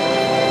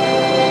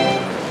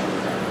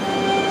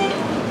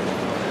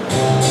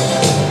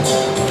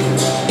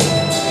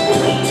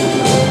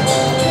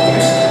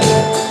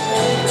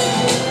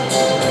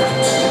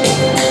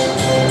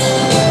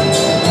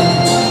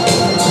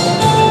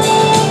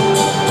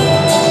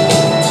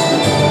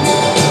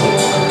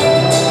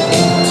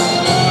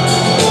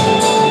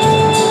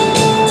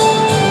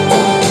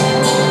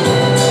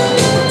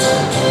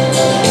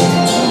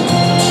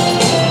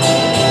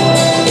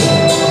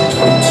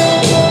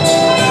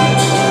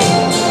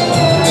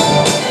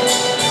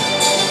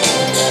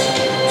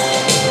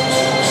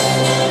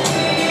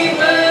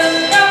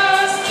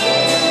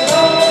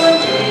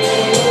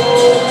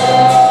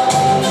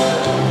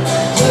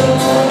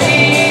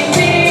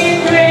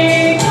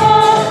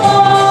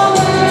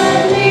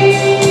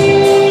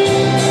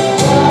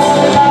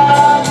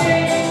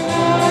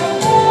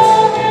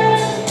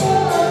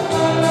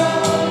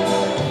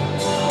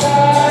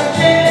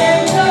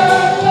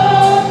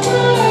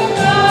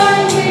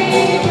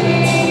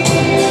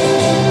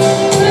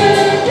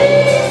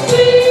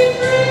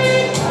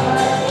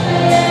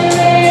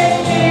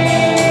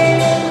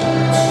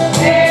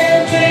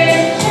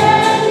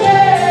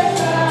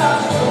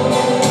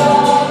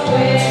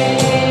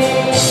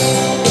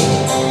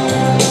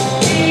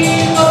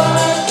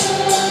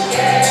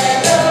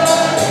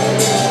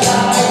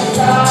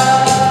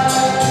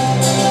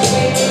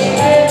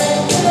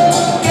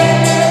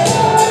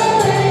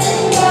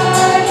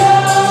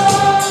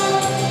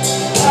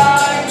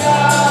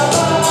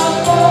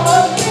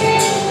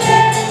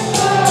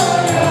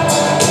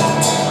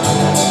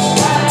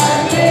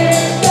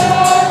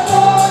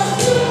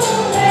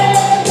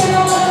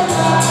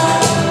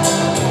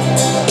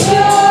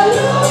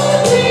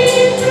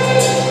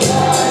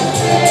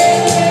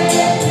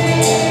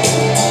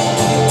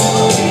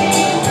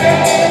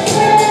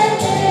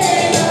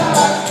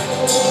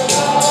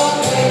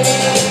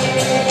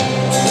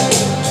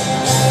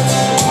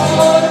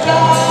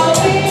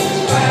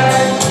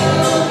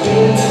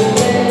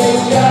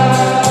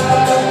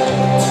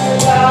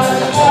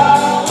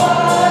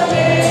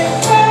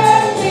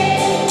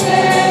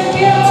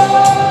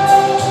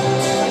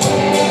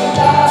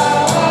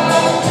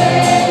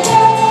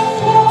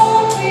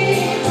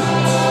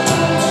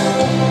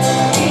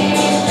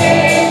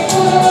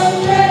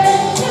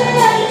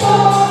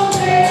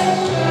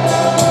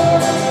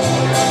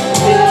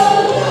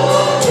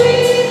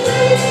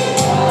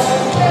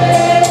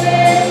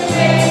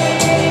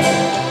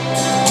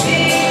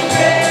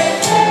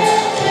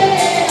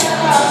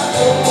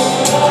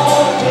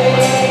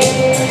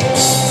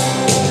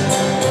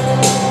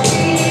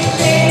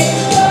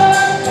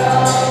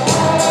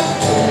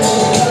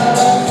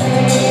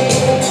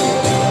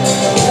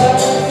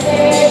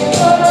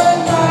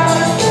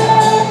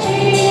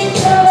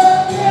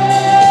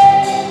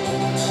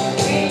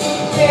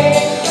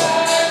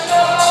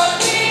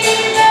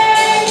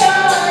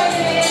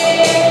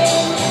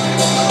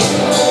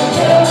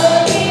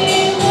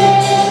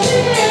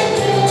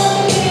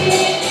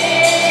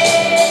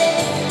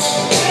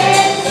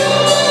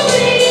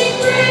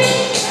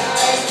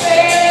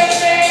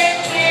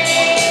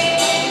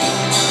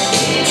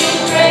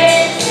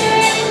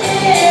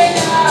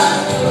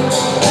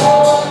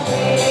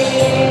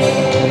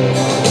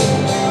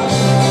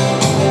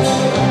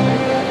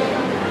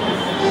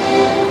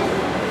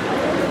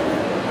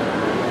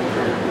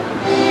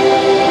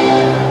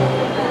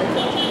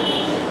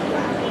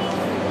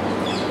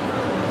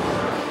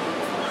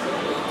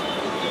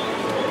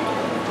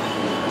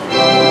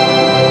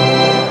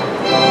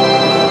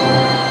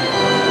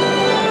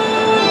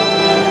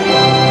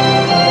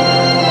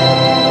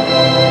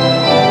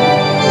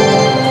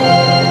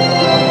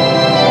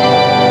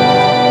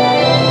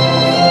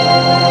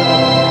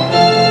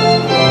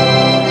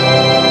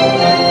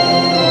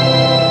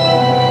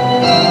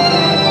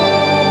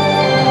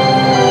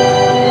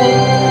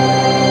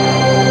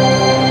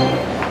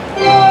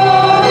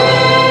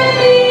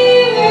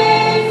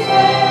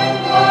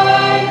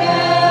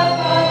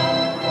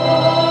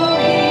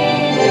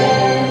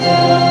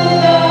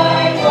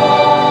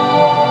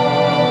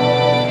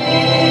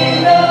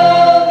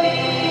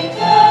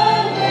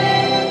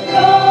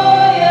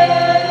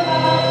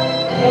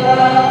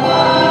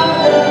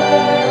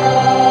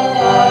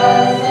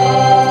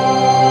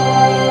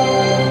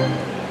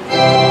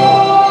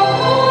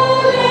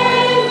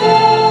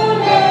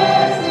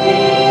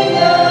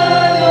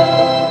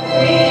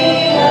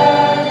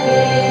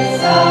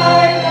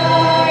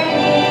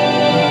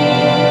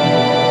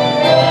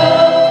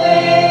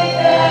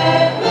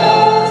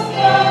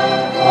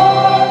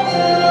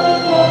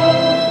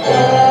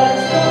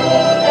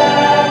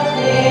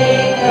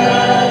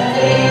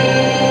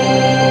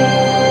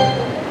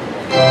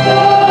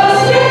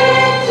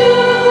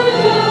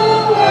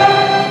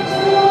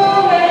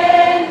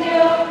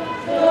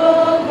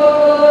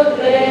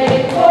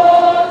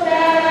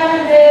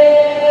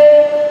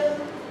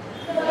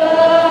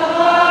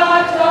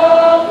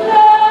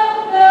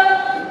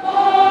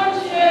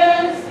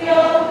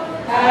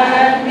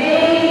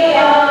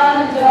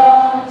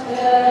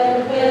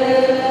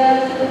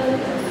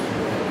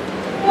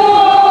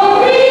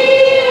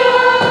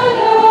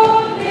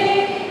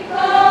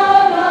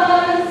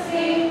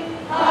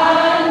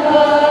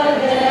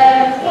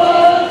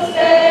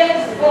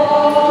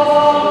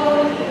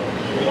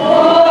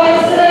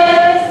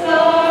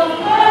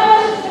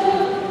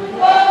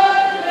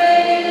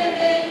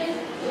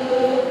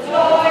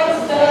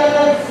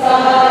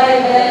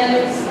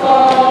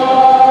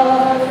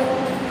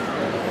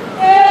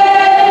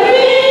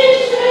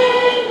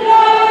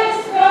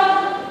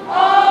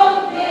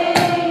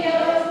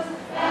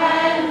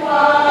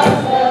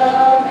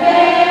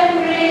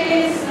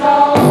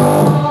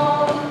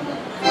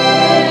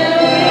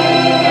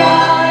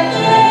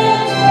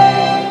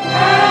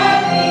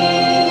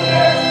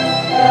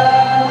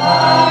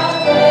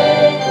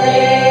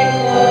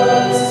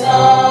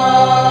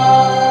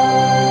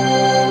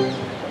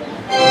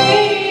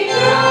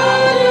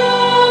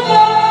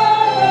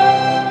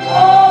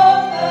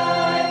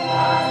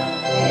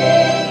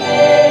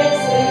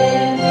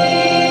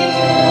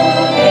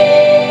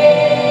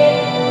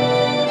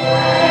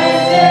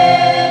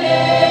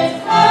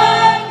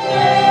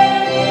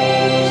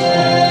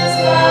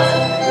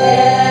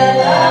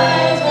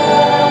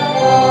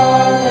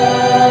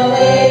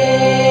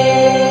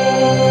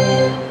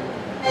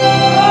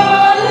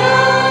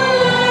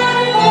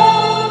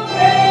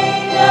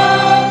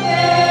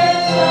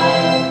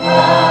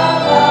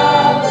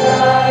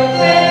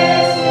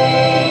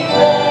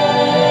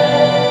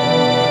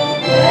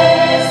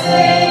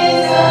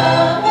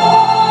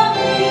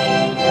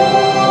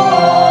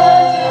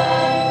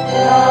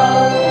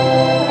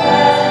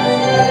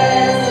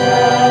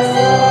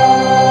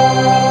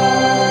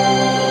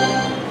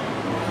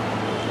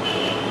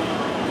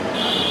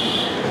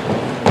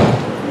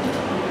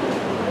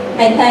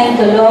 I thank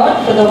the Lord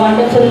for the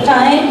wonderful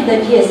time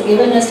that He has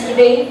given us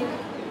today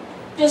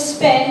to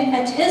spend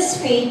at His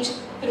feet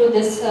through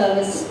this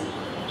service.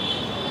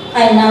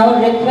 I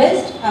now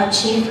request our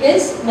Chief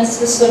Guest,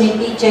 Mrs.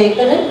 Suniti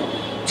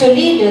Jayakaran, to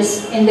lead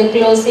us in the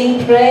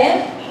closing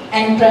prayer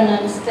and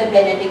pronounce the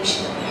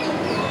benediction.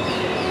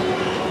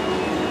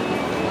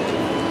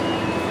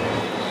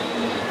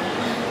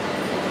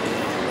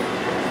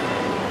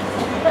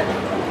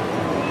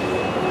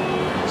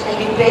 Shall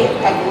we pray?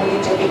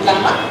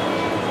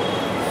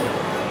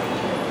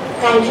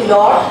 Thank you,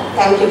 Lord.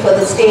 Thank you for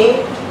this day,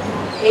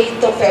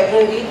 8th of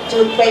February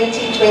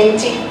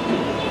 2020.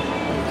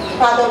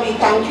 Father, we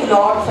thank you,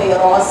 Lord, for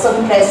your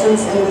awesome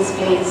presence in this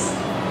place.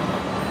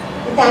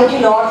 We thank you,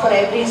 Lord, for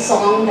every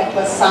song that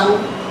was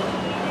sung,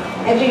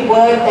 every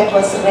word that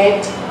was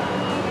read,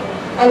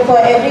 and for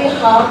every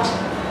heart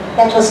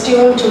that was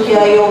tuned to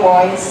hear your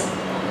voice.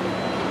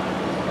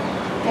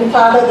 And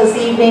Father, this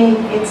evening,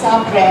 it's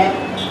our prayer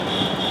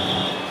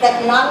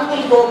that none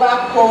will go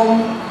back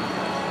home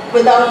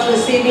without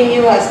receiving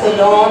you as the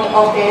Lord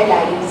of their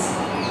lives.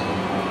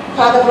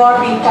 Father God,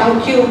 we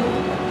thank you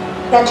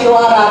that you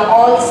are our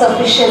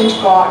all-sufficient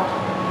God,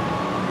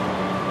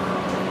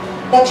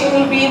 that you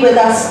will be with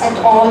us at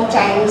all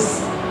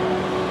times.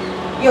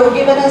 You have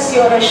given us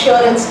your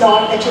assurance,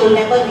 Lord, that you will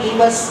never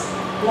leave us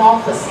nor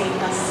forsake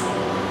us.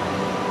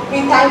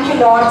 We thank you,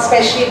 Lord,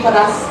 especially for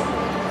us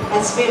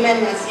as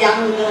women, as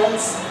young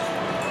girls,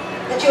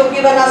 that you have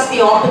given us the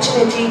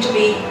opportunity to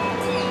be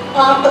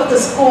part of the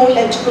school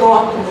and to grow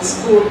up in the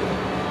school.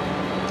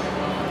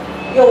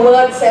 Your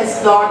word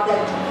says, Lord,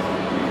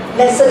 that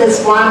blessed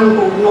is one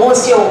who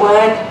knows your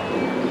word.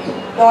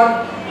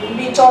 Lord,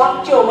 we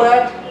taught your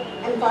word,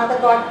 and Father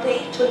God,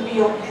 great will be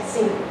your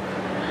blessing.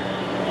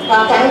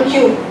 God, thank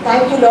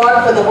you,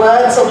 Lord, for the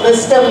words of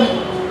wisdom,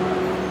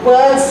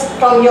 words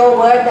from your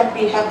word that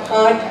we have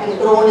heard and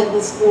grown in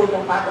the school.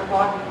 Oh, Father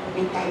God,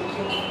 we thank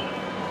you.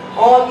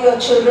 All your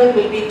children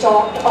will be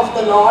taught of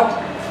the Lord,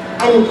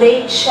 and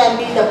great shall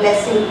be the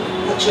blessing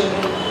of the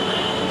children.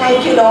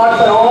 Thank you, Lord,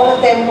 for all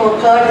of them who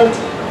have heard it.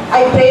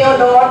 I pray, O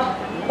Lord,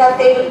 that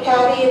they will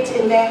carry it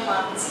in their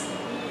hearts.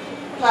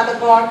 Father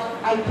God,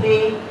 I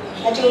pray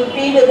that you will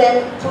be with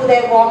them through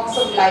their walks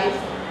of life,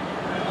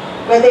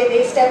 whether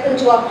they step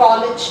into a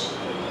college,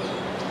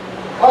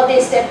 or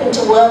they step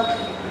into work,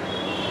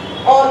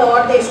 or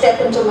Lord, they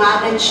step into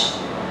marriage,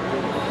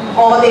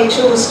 or they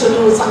choose to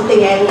do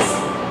something else.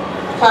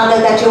 Father,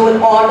 that you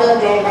will order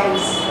their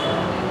lives.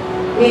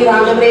 நீர்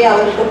ஆண்டவரே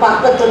அவருக்கு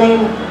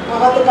பக்கத்துணையும்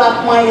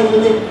பாதுகாப்புமாய்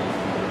இருந்து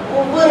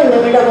ஒவ்வொரு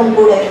நிமிடமும்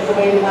கூட இருக்க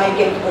வேண்டுமாய்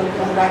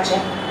கேட்டுக்கொள்கிறோம் ராஜா.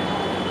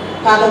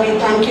 Father, we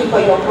thank you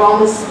for your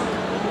promise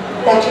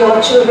that your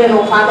children,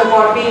 oh Father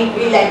God, will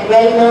be like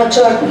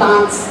well-nurtured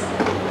plants.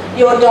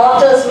 Your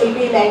daughters will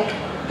be like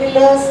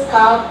pillars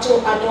carved to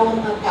adorn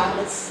a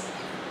palace.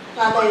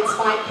 Father, it's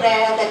my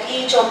prayer that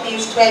each of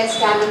these 12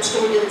 standard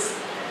students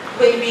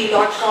will be,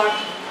 Lord God,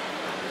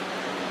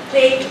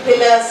 great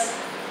pillars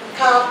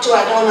carved to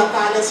adorn a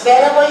palace.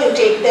 Wherever you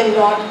take them,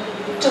 Lord,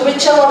 to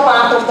whichever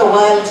part of the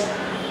world,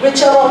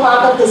 whichever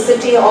part of the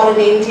city or in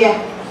India,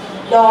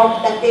 Lord,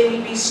 that they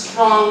will be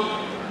strong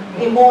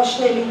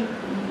emotionally,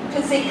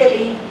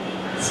 physically,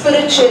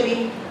 spiritually,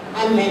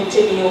 and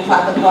mentally, oh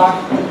Father God.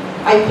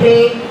 I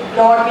pray,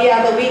 Lord, we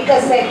are the weaker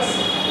sex,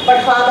 but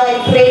Father, I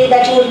pray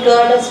that you will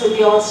gird us with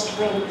your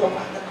strength, oh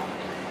Father God.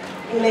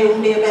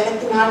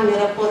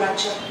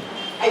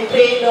 I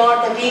pray, Lord,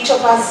 that each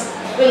of us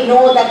will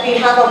know that we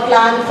have a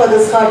plan for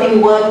this hurting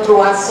world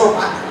through us, oh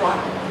Father God.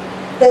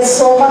 There's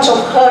so much of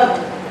hurt,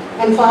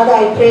 and Father,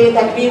 I pray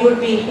that we would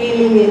be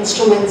healing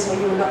instruments for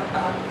you, Lord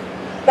God.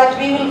 That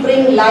we will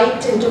bring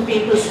light into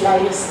people's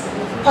lives.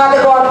 Father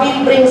God,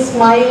 we'll bring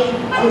smile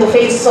on the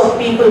faces of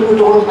people who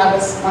don't have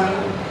a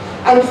smile.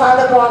 And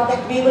Father God,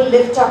 that we will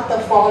lift up the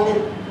fallen.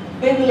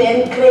 We will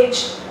encourage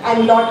and,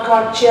 Lord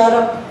God, cheer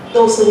up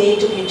those who need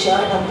to be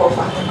cheered up, oh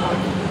Father God.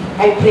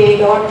 I pray,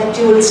 Lord, that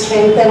you will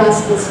strengthen us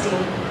this day.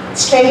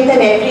 Strengthen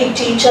every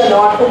teacher,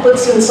 Lord, who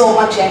puts in so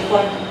much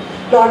effort.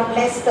 Lord,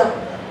 bless them.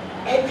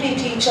 Every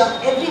teacher,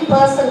 every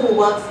person who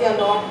works here,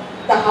 Lord,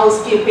 the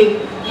housekeeping,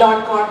 Lord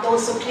God,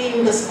 those who clean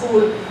the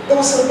school,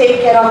 those who take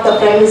care of the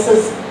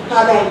premises.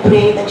 Father, I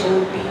pray that you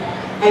will be.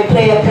 I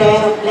pray a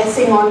prayer of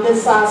blessing on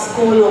this our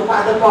school, oh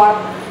Father God.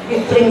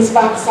 It brings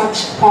back such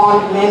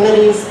fond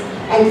memories.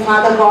 And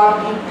Father God,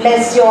 we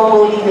bless your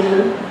holy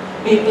name.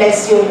 We bless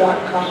you,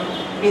 Lord God.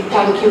 We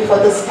thank you for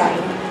this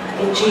time.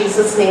 In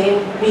Jesus' name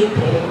we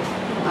pray.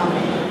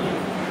 Amen.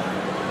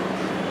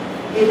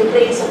 May the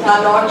grace of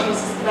our Lord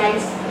Jesus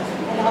Christ,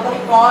 the love of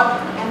God,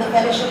 and the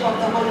fellowship of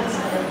the Holy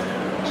Spirit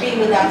be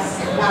with us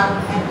now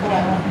and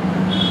forever.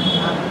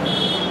 Amen.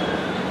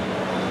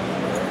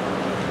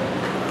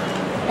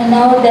 And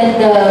now that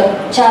the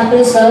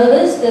chapel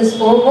service is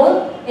over,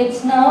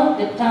 it's now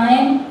the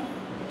time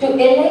to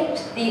elect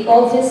the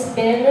office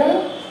bearer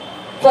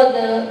for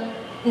the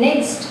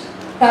next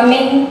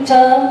coming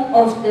term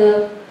of the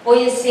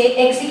OSA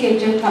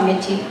Executive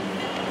Committee.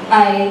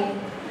 I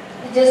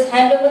just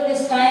hand over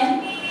this time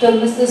to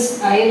Mrs.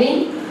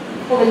 Irene,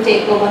 who will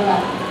take over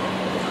now.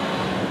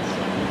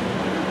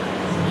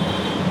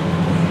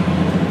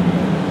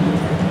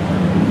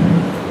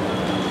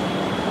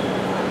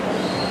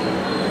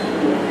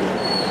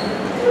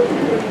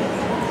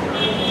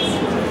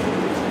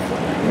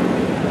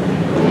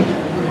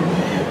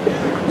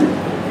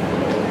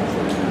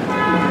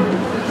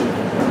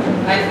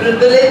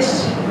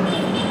 privileged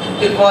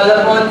to call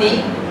upon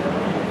the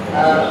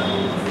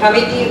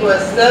committee who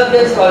has served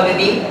us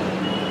already,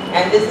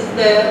 and this is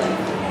the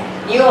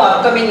new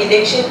upcoming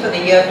election for the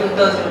year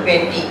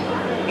 2020.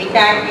 We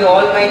thank the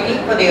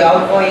Almighty for the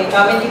outgoing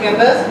committee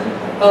members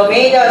who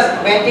made our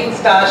venting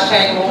stars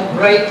shine more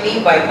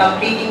brightly by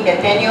completing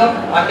the tenure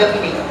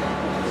wonderfully.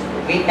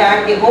 We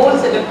thank the whole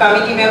set of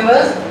committee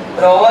members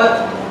for all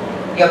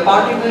your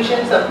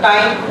contributions of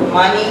time,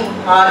 money,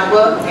 hard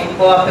work and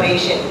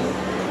cooperation.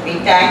 We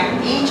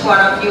thank each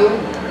one of you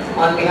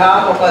on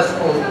behalf of our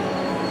school.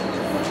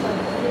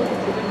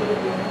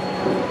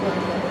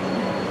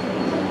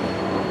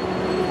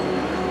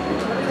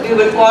 We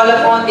will call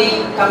upon the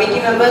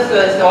committee members who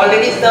has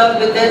already served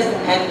with us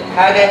and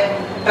had a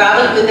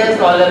travel with us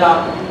all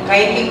along.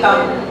 Kindly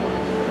come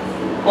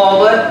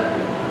forward.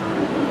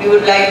 We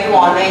would like to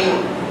honor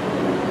you.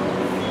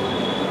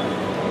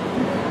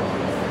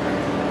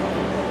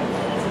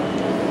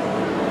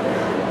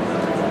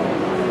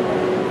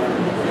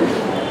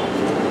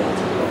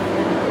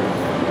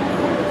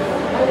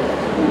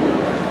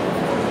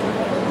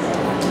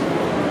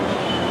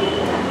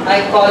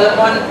 I call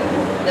upon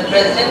the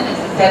President,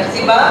 Mrs.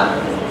 Hepzibah,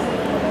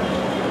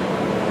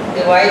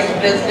 the Vice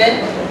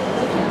President,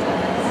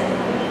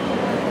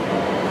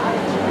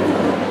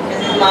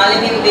 Mrs.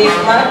 Malini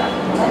Udaykumar,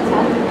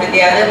 and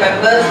the other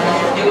members,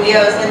 Mrs. Julia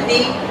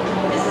Vasanthi,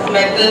 Mrs.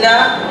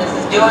 Matilda,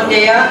 Mrs. Joan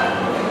Jaya,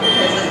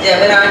 Mrs.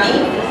 Javarani,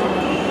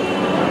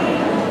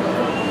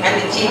 and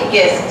the Chief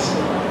Guest.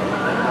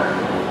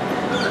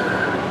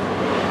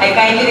 I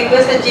kindly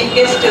request the Chief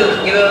Guest to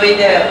give away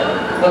the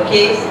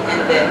bouquets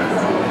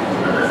and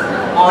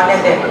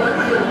honor them.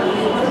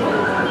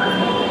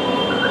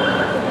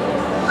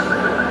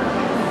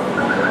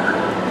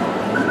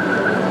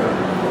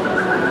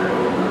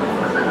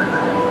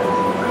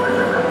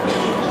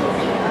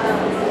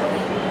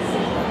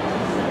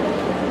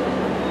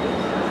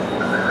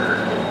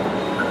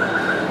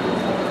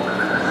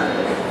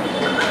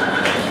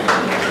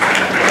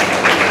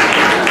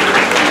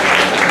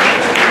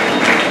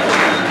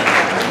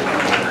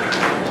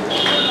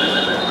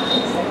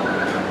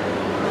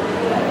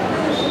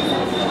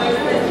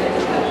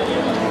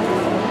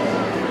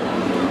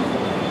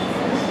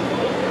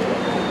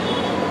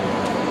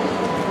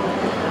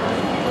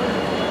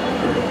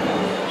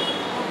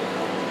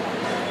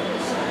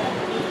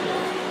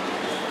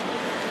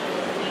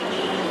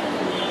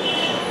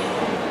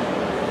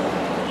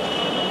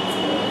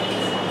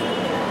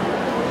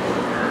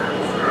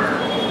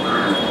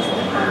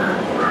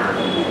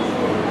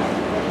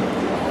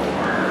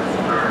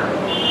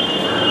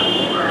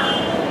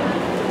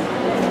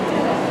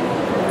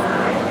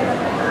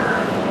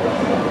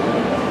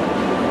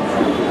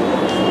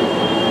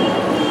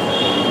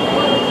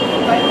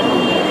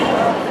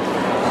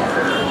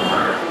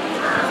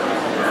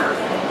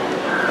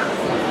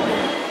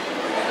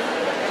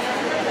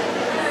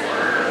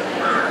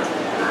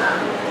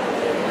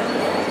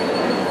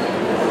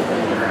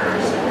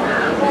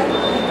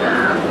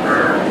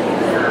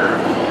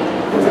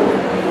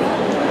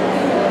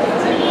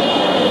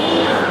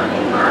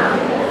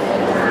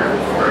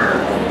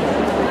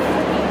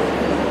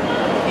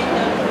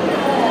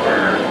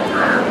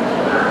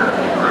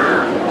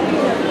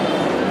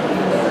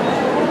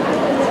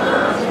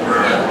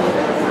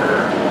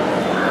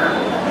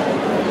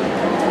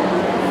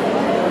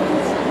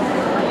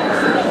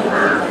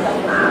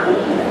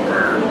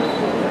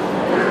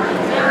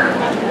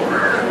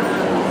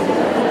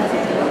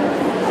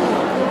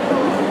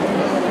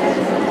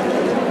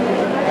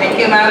 Thank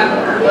you,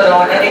 ma'am, for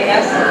honoring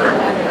us.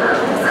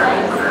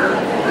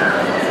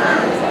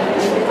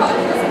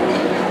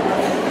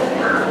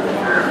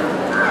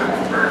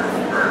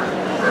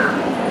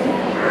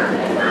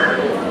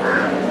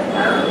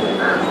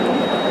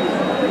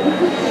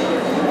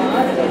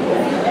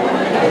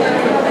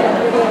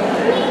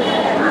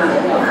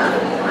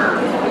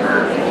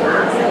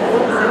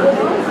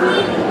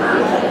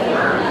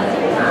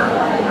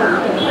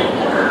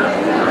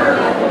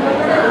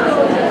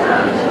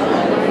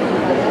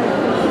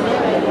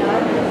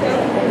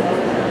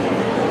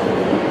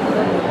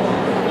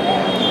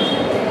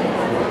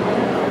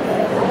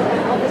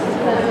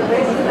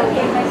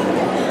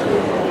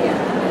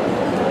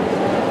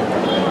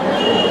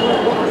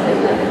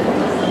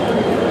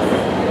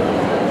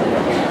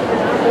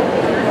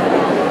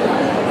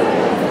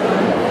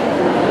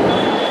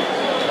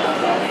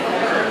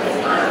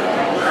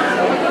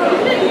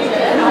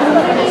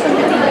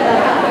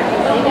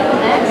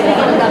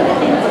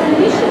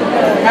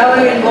 Now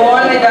we will go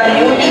on with our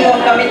new team of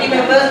committee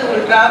members who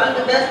will travel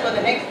with us for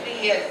the next 3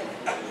 years.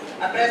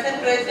 Our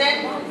present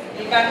president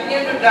will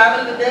continue to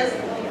travel with us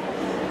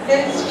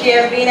since she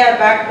has been our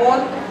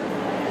backbone.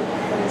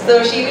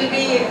 So she will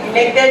be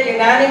elected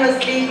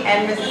unanimously,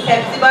 and Mrs.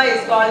 Hepzibah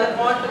is called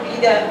upon to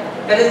be the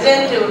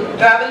president to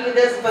travel with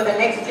us for the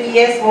next 3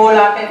 years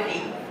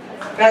wholeheartedly.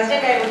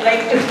 President, I would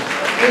like you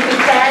to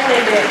stand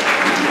and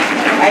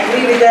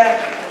agree with the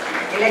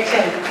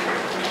election.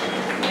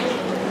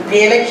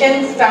 The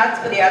election starts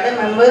for the other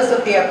members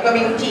of the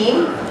upcoming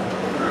team.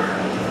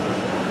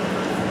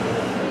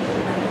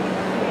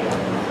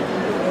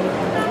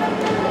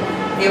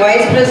 The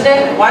Vice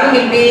President, one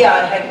will be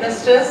our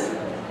Headmistress,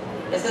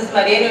 Mrs.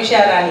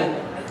 Marianusha Rani.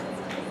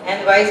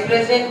 And Vice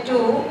President 2,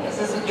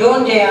 Mrs.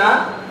 Joan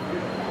Jaya.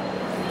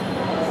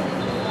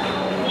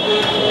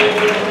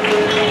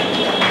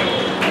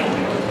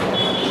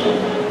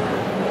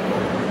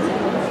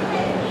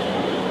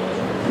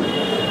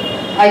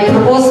 I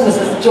propose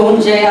Mrs.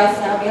 Joan Jaya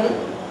Samuel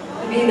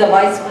to be the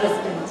Vice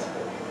President.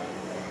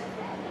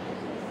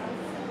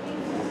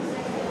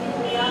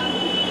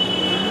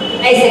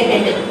 I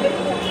second it.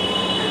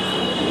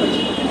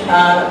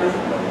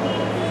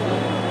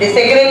 The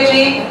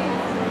Secretary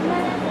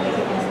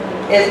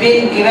has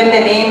been given the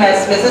name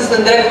as Mrs.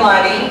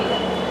 Sundrakumari,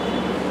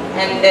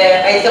 and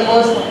I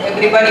suppose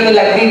everybody will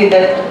agree with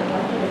that.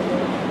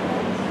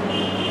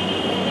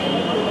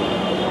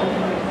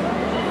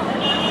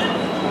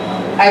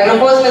 I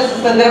propose Mrs.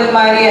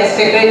 Sundrakumari as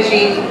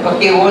Secretary of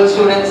the Old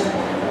Students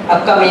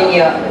upcoming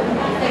year.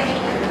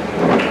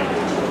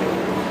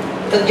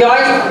 The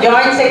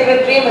Joint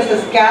Secretary,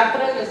 Mrs.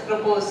 Catherine, is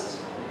proposed.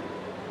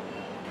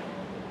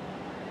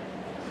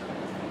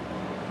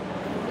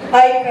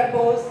 I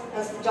propose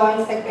as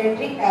Joint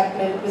Secretary,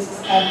 Catherine,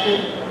 Mrs.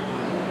 Catherine.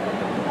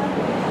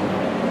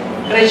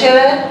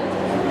 Treasurer,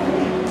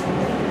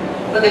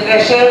 for the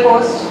Treasurer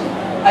post.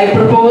 I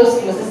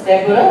propose Mrs.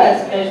 Deborah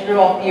as Treasurer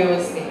of the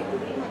OSA.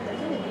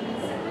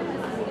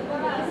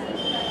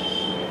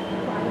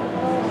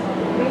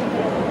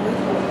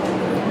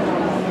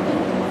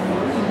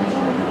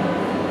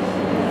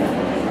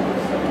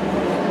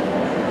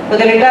 For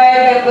the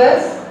retired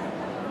members,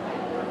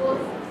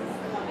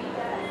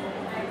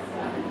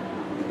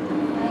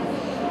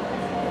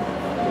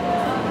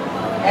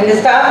 and the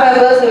staff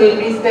members who will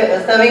be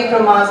serving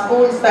from our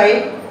school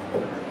side.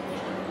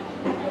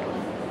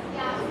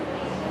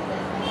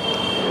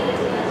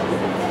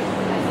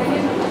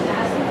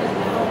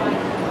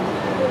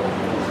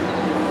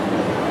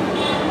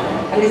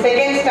 And the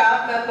second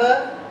staff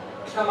member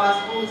from our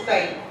school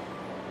side.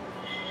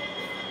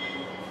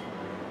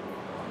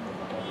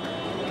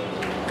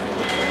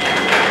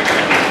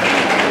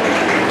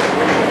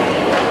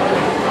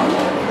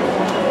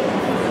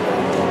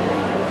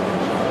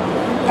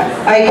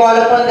 I call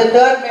upon the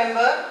third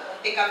member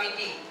of the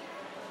committee,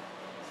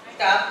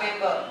 staff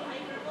member.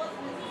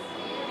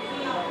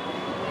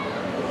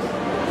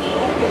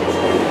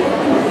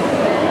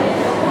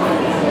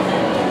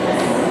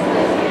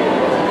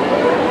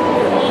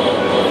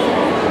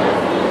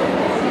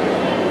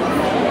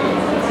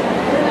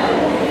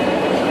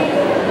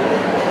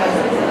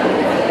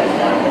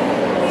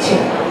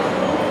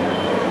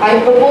 I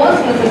propose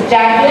Mrs.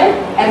 Jacqueline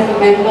as a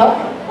member,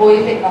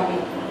 OSA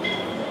committee.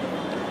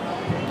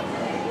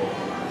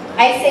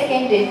 I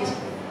second it.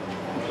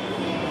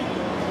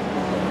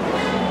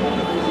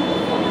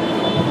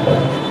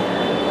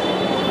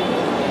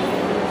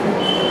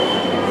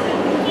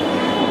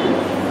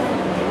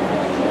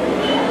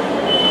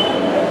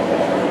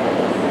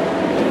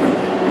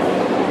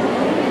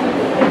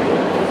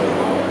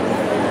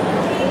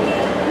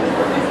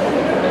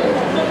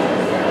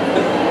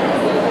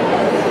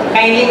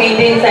 Kindly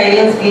maintain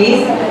silence,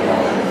 please.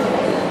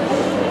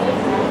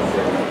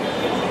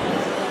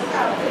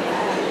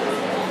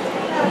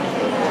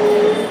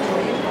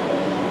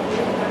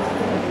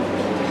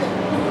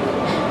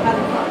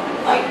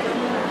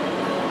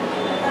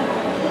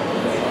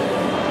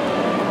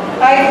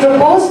 I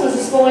propose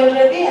Mrs. Koval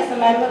Reddy as a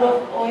member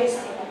of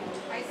OSA.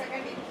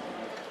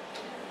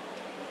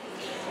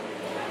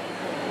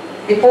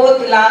 The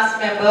fourth last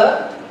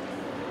member,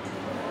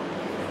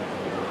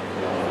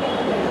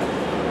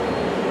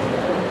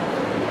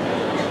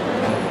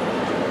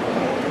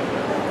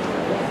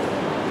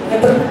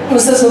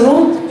 Mrs.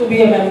 Ruth to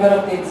be a member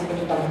of the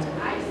Executive Committee.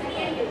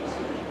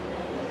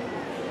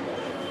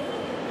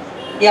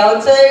 the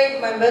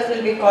outside members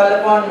will be called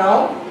upon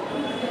now.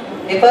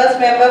 The first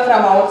member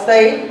from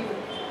outside,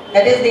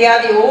 that is, they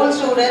are the old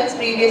students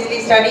previously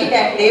studied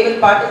and they will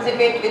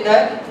participate with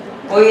the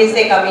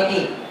OSA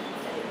committee.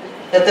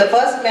 That the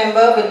first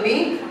member will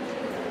be,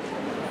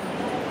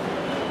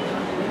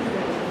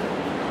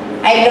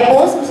 I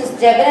propose Mrs.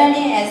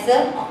 Jabarani as the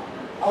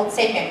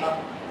outside member.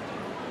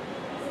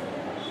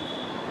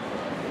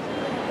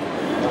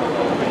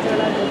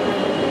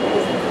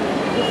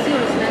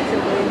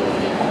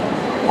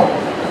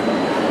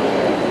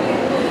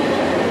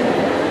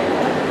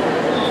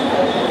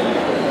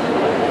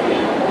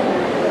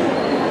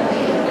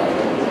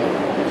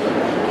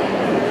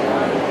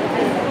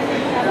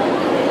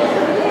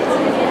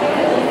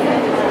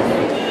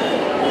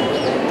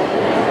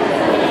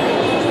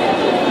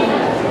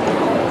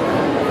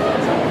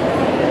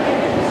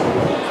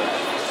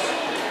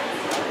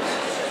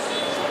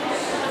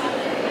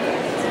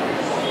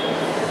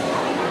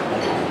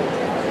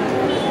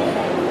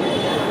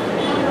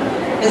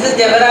 Mrs.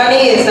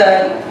 Jabarani is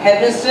a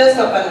headmistress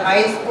of a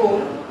high school,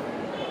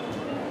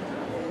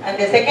 and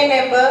the second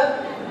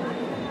member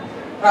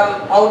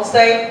from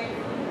outside,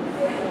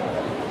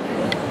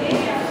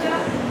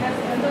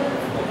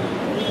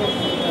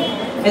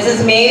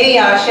 Mrs. Mary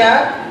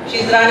Asha, she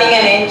is running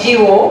an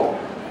NGO.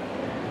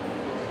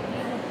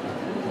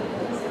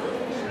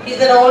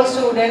 an old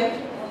student.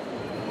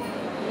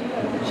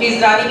 She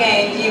is running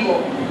an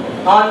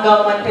NGO,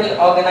 non-governmental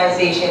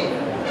organization.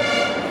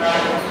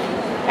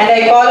 And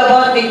I call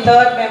upon the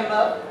third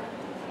member.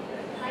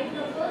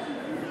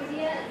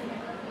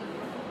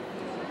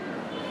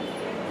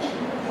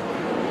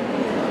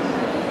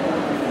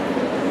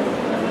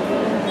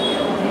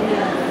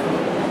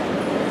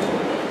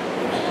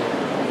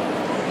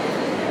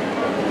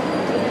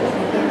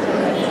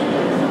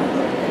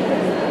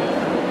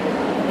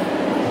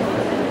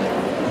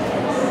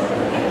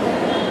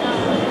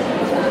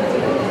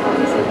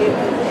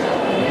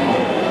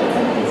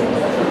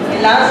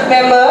 Last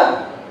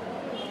member,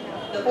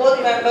 the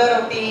fourth member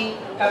of the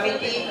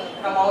committee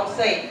from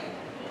outside.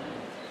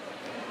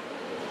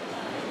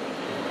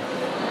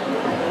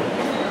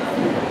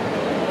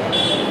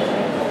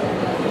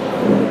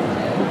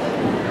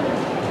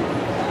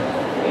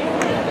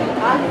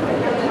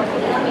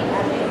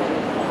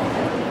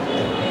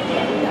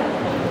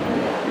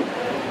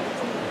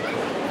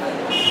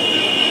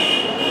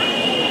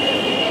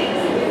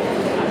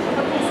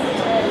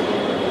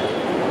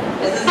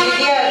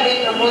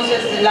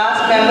 As the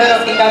last member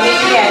of the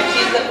committee, and she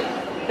is the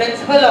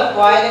principal of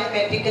violent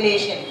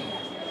matriculation.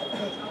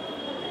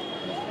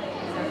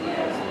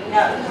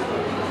 Yeah.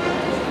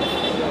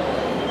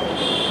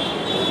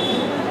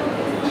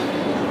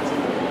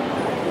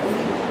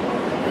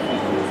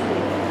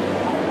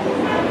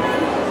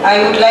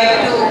 I would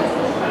like to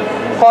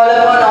call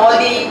upon all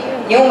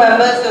the new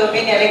members who have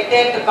been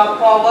elected to come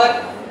forward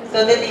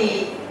so that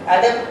the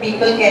other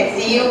people can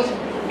see you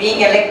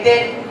being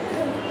elected.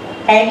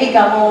 Kindly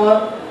come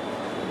over.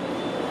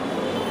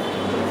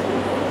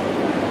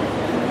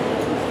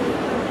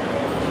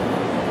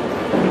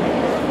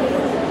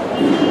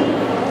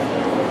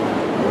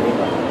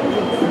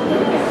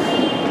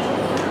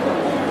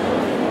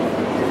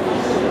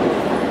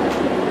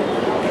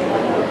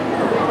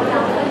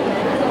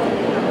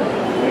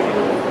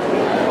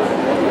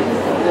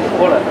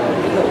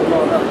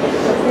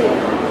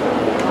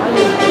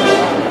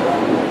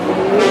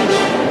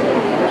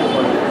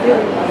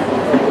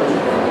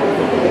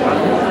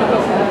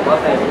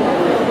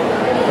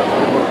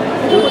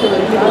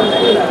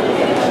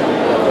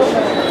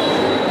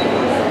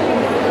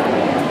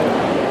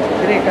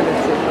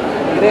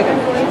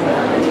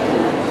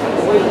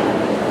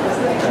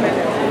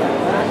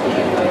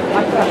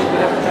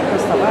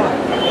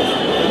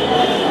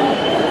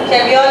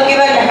 Shall we all give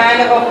a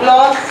hand of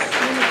applause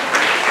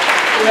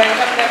to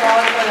welcome them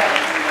all for the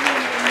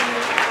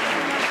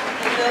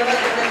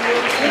service in the new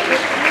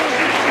team?